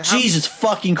 Jesus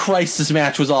fucking Christ, this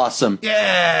match was awesome.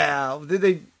 Yeah.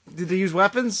 Did they use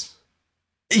weapons?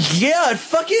 Yeah,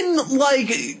 fucking, like,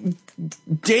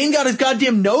 Dane got his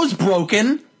goddamn nose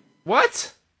broken.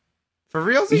 What? For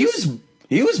real?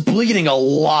 He was bleeding a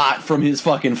lot from his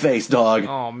fucking face, dog.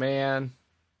 Oh, man.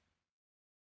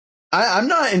 I'm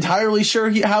not entirely sure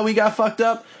how he got fucked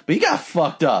up, but he got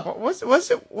fucked up.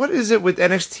 What is it with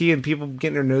NXT and people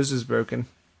getting their noses broken?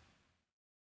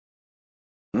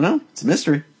 I don't know. It's a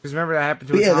mystery. Because remember that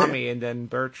happened to Tommy and then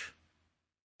Birch.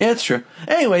 Yeah, it's true.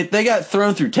 Anyway, they got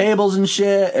thrown through tables and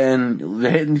shit, and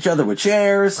they're hitting each other with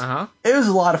chairs. Uh-huh. It was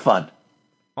a lot of fun.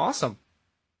 Awesome.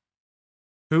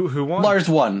 Who won? Lars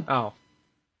won. Oh.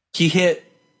 He hit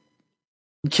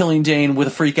Killing Dane with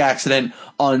a freak accident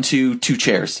onto 2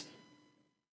 chairs.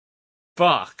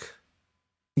 Fuck.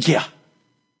 Yeah.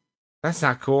 That's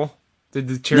not cool. Did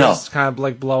the chairs kind of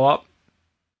like blow up?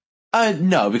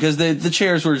 No, because the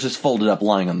chairs were just folded up,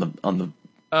 lying on the.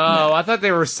 Oh, I thought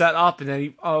they were set up and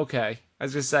then okay. I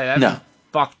was gonna say that's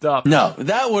fucked up. No,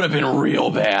 that would have been real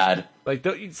bad. Like,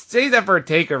 save that for a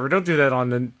takeover. Don't do that on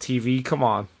the TV. Come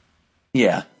on.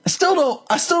 Yeah, I still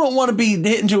don't want to be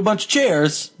hit into a bunch of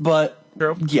chairs, but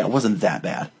True. Yeah, it wasn't that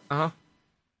bad.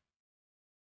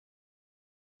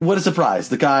 What a surprise!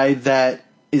 The guy that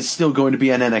is still going to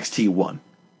be on NXT won.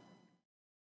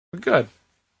 Good.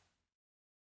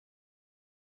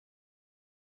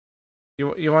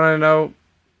 You want to know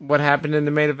what happened in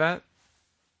the main event?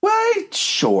 Wait,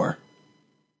 sure.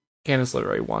 Candice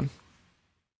LeRae won.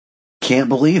 Can't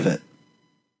believe it.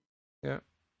 Yeah.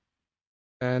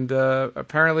 And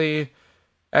apparently,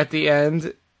 at the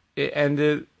end, it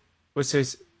ended with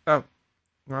his. So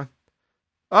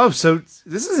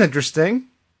this is interesting.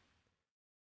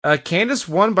 Candice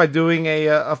won by doing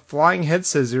a flying head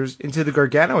scissors into the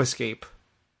Gargano escape.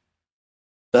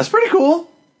 That's pretty cool.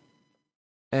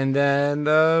 And then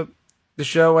the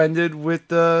show ended with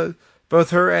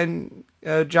both her and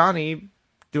Johnny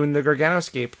doing the Gargano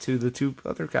escape to the 2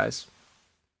 other guys.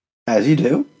 As you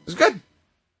do. It was good.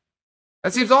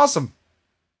 That seems awesome.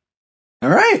 All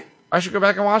right. I should go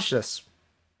back and watch this.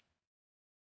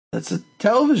 That's a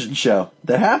television show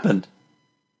that happened.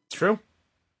 It's true.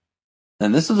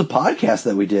 And this was a podcast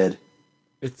that we did.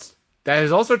 That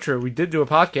is also true. We did do a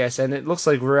podcast, and it looks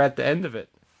like we're at the end of it.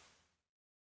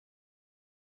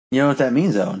 You know what that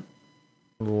means, Owen?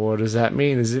 What does that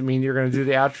mean? Does it mean you're going to do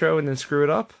the outro and then screw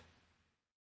it up?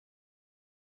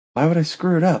 Why would I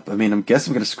screw it up? I mean, I guess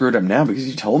I'm going to screw it up now because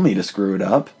you told me to screw it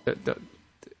up.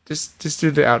 Just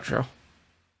do the outro.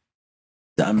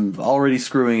 I'm already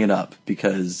screwing it up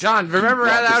because... John, remember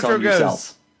how the outro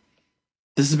goes.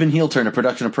 This has been Heel Turn, a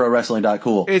production of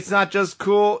ProWrestling.cool. It's not just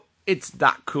cool, it's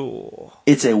not cool.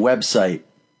 It's a website.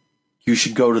 You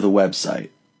should go to the website.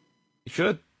 You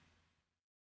should.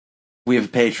 We have a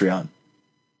Patreon.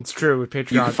 It's true, with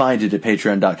Patreon. You can find it at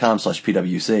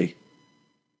patreon.com/PWC.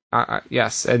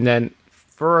 Yes, and then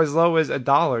for as low as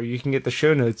 $1, you can get the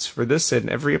show notes for this and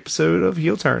every episode of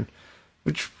Heel Turn.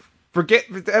 Which,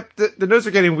 the notes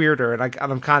are getting weirder, and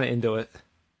I'm kind of into it.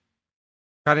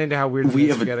 Kind of into how weird the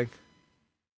notes are getting.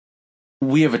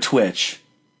 We have a Twitch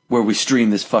where we stream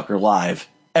this fucker live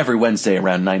every Wednesday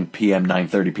around 9 p.m.,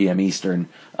 9:30 p.m. Eastern.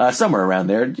 Somewhere around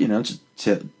there, just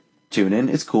to tune in.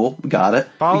 It's cool. We got it.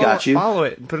 We got you. Follow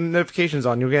it. Put notifications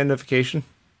on. You'll get a notification.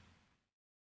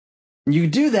 You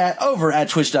do that over at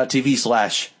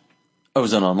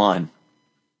twitch.tv/Ozone Online.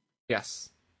 Yes.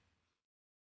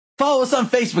 Follow us on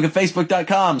Facebook at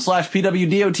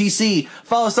facebook.com/PWDOTC.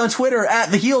 Follow us on Twitter at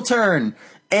The Heel Turn.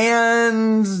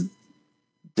 And...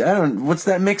 what's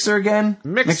that mixer again?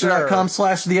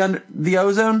 Mixer.com/the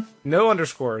ozone? No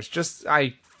underscores. Just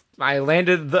I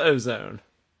landed the ozone.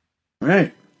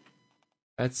 Right.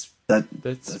 That's the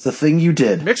thing you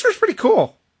did. Mixer's pretty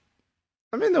cool.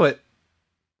 I'm into it.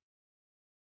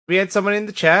 We had someone in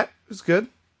the chat. It was good.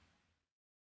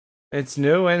 It's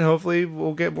new, and hopefully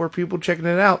we'll get more people checking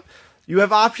it out. You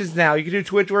have options now. You can do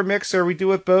Twitch or Mixer. We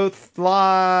do it both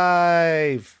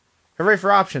live. Hooray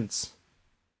for options.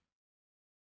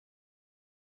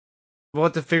 We'll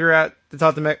have to figure out to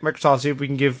talk to Microsoft, see if we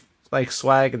can give like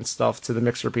swag and stuff to the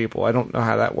Mixer people. I don't know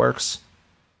how that works.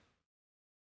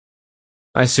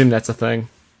 I assume that's a thing.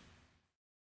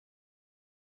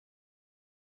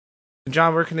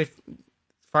 John, where can they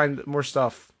find more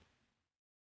stuff?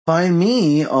 Find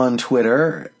me on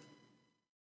Twitter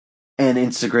and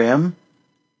Instagram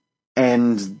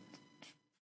and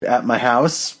at my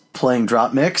house playing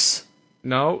Drop Mix.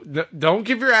 No, don't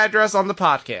give your address on the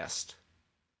podcast.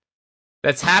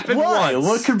 That's happened Why? once.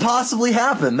 What could possibly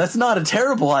happen? That's not a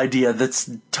terrible idea. That's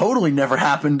totally never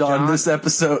happened on this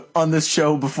episode, on this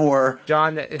show before.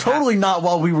 John, totally not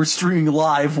while we were streaming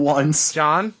live once.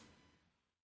 John,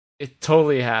 it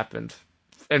totally happened.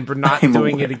 And we're not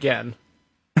doing it again.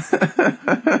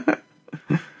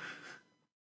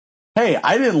 Hey,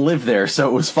 I didn't live there, so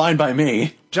it was fine by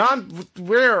me. John,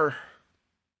 where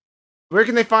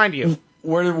can they find you?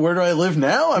 Where do I live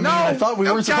now? I thought we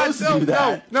weren't supposed to do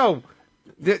that. No.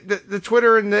 The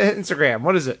Twitter and the Instagram.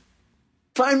 What is it?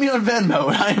 Find me on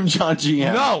Venmo. I am John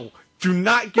GM. No, do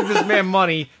not give this man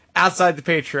money outside the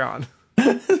Patreon.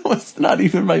 It's not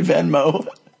even my Venmo.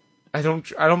 I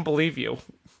don't believe you.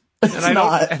 It's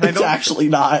not. It's actually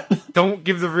not. Don't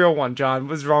give the real one, John.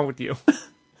 What's wrong with you?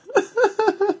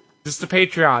 Just the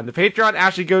Patreon. The Patreon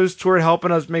actually goes toward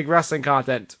helping us make wrestling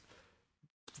content.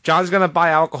 John's gonna buy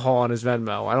alcohol on his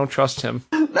Venmo. I don't trust him.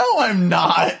 No, I'm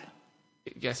not.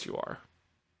 Yes, you are.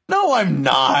 No, I'm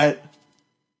not.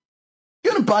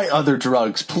 You're gonna buy other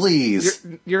drugs, please.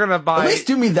 You're gonna buy. At least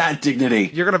do me that dignity.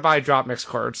 You're gonna buy drop mix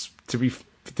cards. To be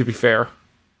fair.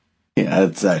 Yeah,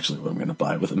 that's actually what I'm gonna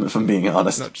buy with them. If I'm being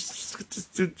honest. No, just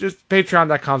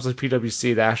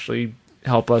Patreon.com/PWC to actually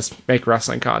help us make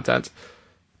wrestling content.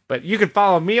 But you can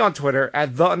follow me on Twitter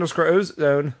at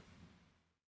 @the_ozone.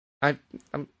 I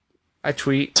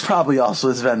tweet. It's probably also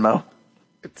his Venmo.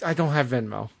 I don't have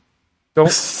Venmo.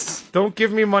 Don't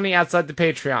give me money outside the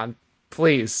Patreon,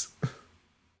 please.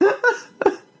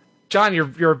 John,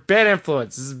 you're a bad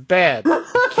influence. This is bad. You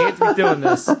can't be doing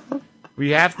this.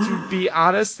 We have to be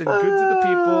honest and good to the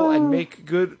people and make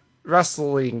good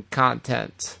wrestling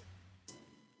content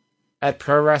at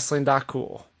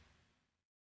prowrestling.cool.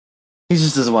 He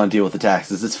just doesn't want to deal with the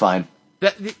taxes. It's fine.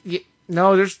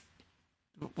 No,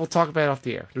 we'll talk about it off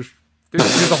the air. There's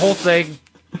the whole thing.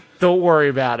 Don't worry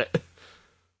about it.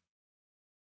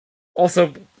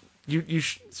 Also,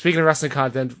 speaking of wrestling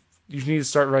content, you need to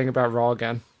start writing about Raw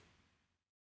again.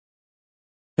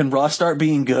 Can Raw start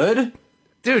being good?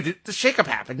 Dude, the shakeup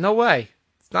happened. No way.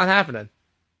 It's not happening.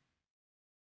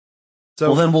 So,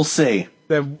 well, then we'll see.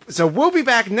 So we'll be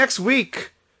back next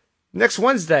week, next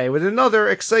Wednesday, with another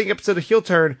exciting episode of Heel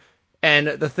Turn. And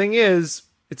the thing is,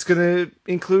 it's going to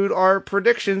include our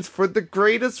predictions for the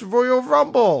greatest Royal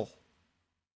Rumble.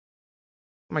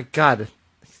 Oh my God.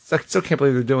 I still can't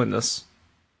believe they're doing this.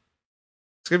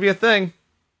 It's going to be a thing.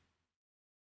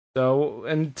 So,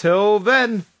 until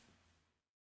then.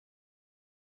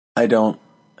 I don't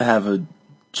have a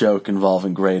joke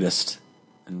involving greatest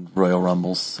and Royal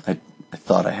Rumbles. I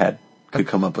thought I could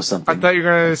come up with something. I thought you were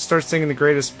going to start singing The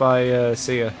Greatest by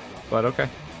Sia, but okay.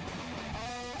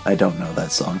 I don't know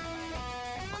that song.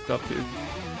 Fucked up, dude.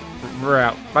 We're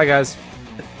out. Bye, guys.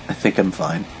 I think I'm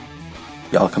fine.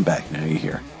 Y'all come back now, you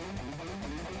hear.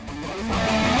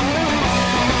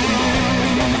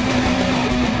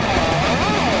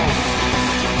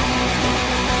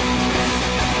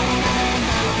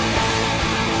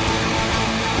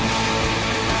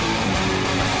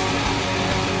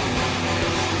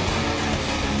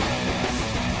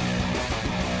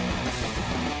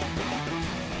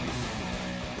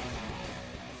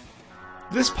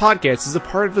 This podcast is a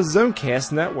part of the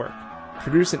Zonecast Network,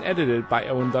 produced and edited by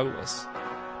Owen Douglas.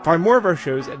 Find more of our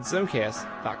shows at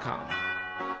zonecast.com.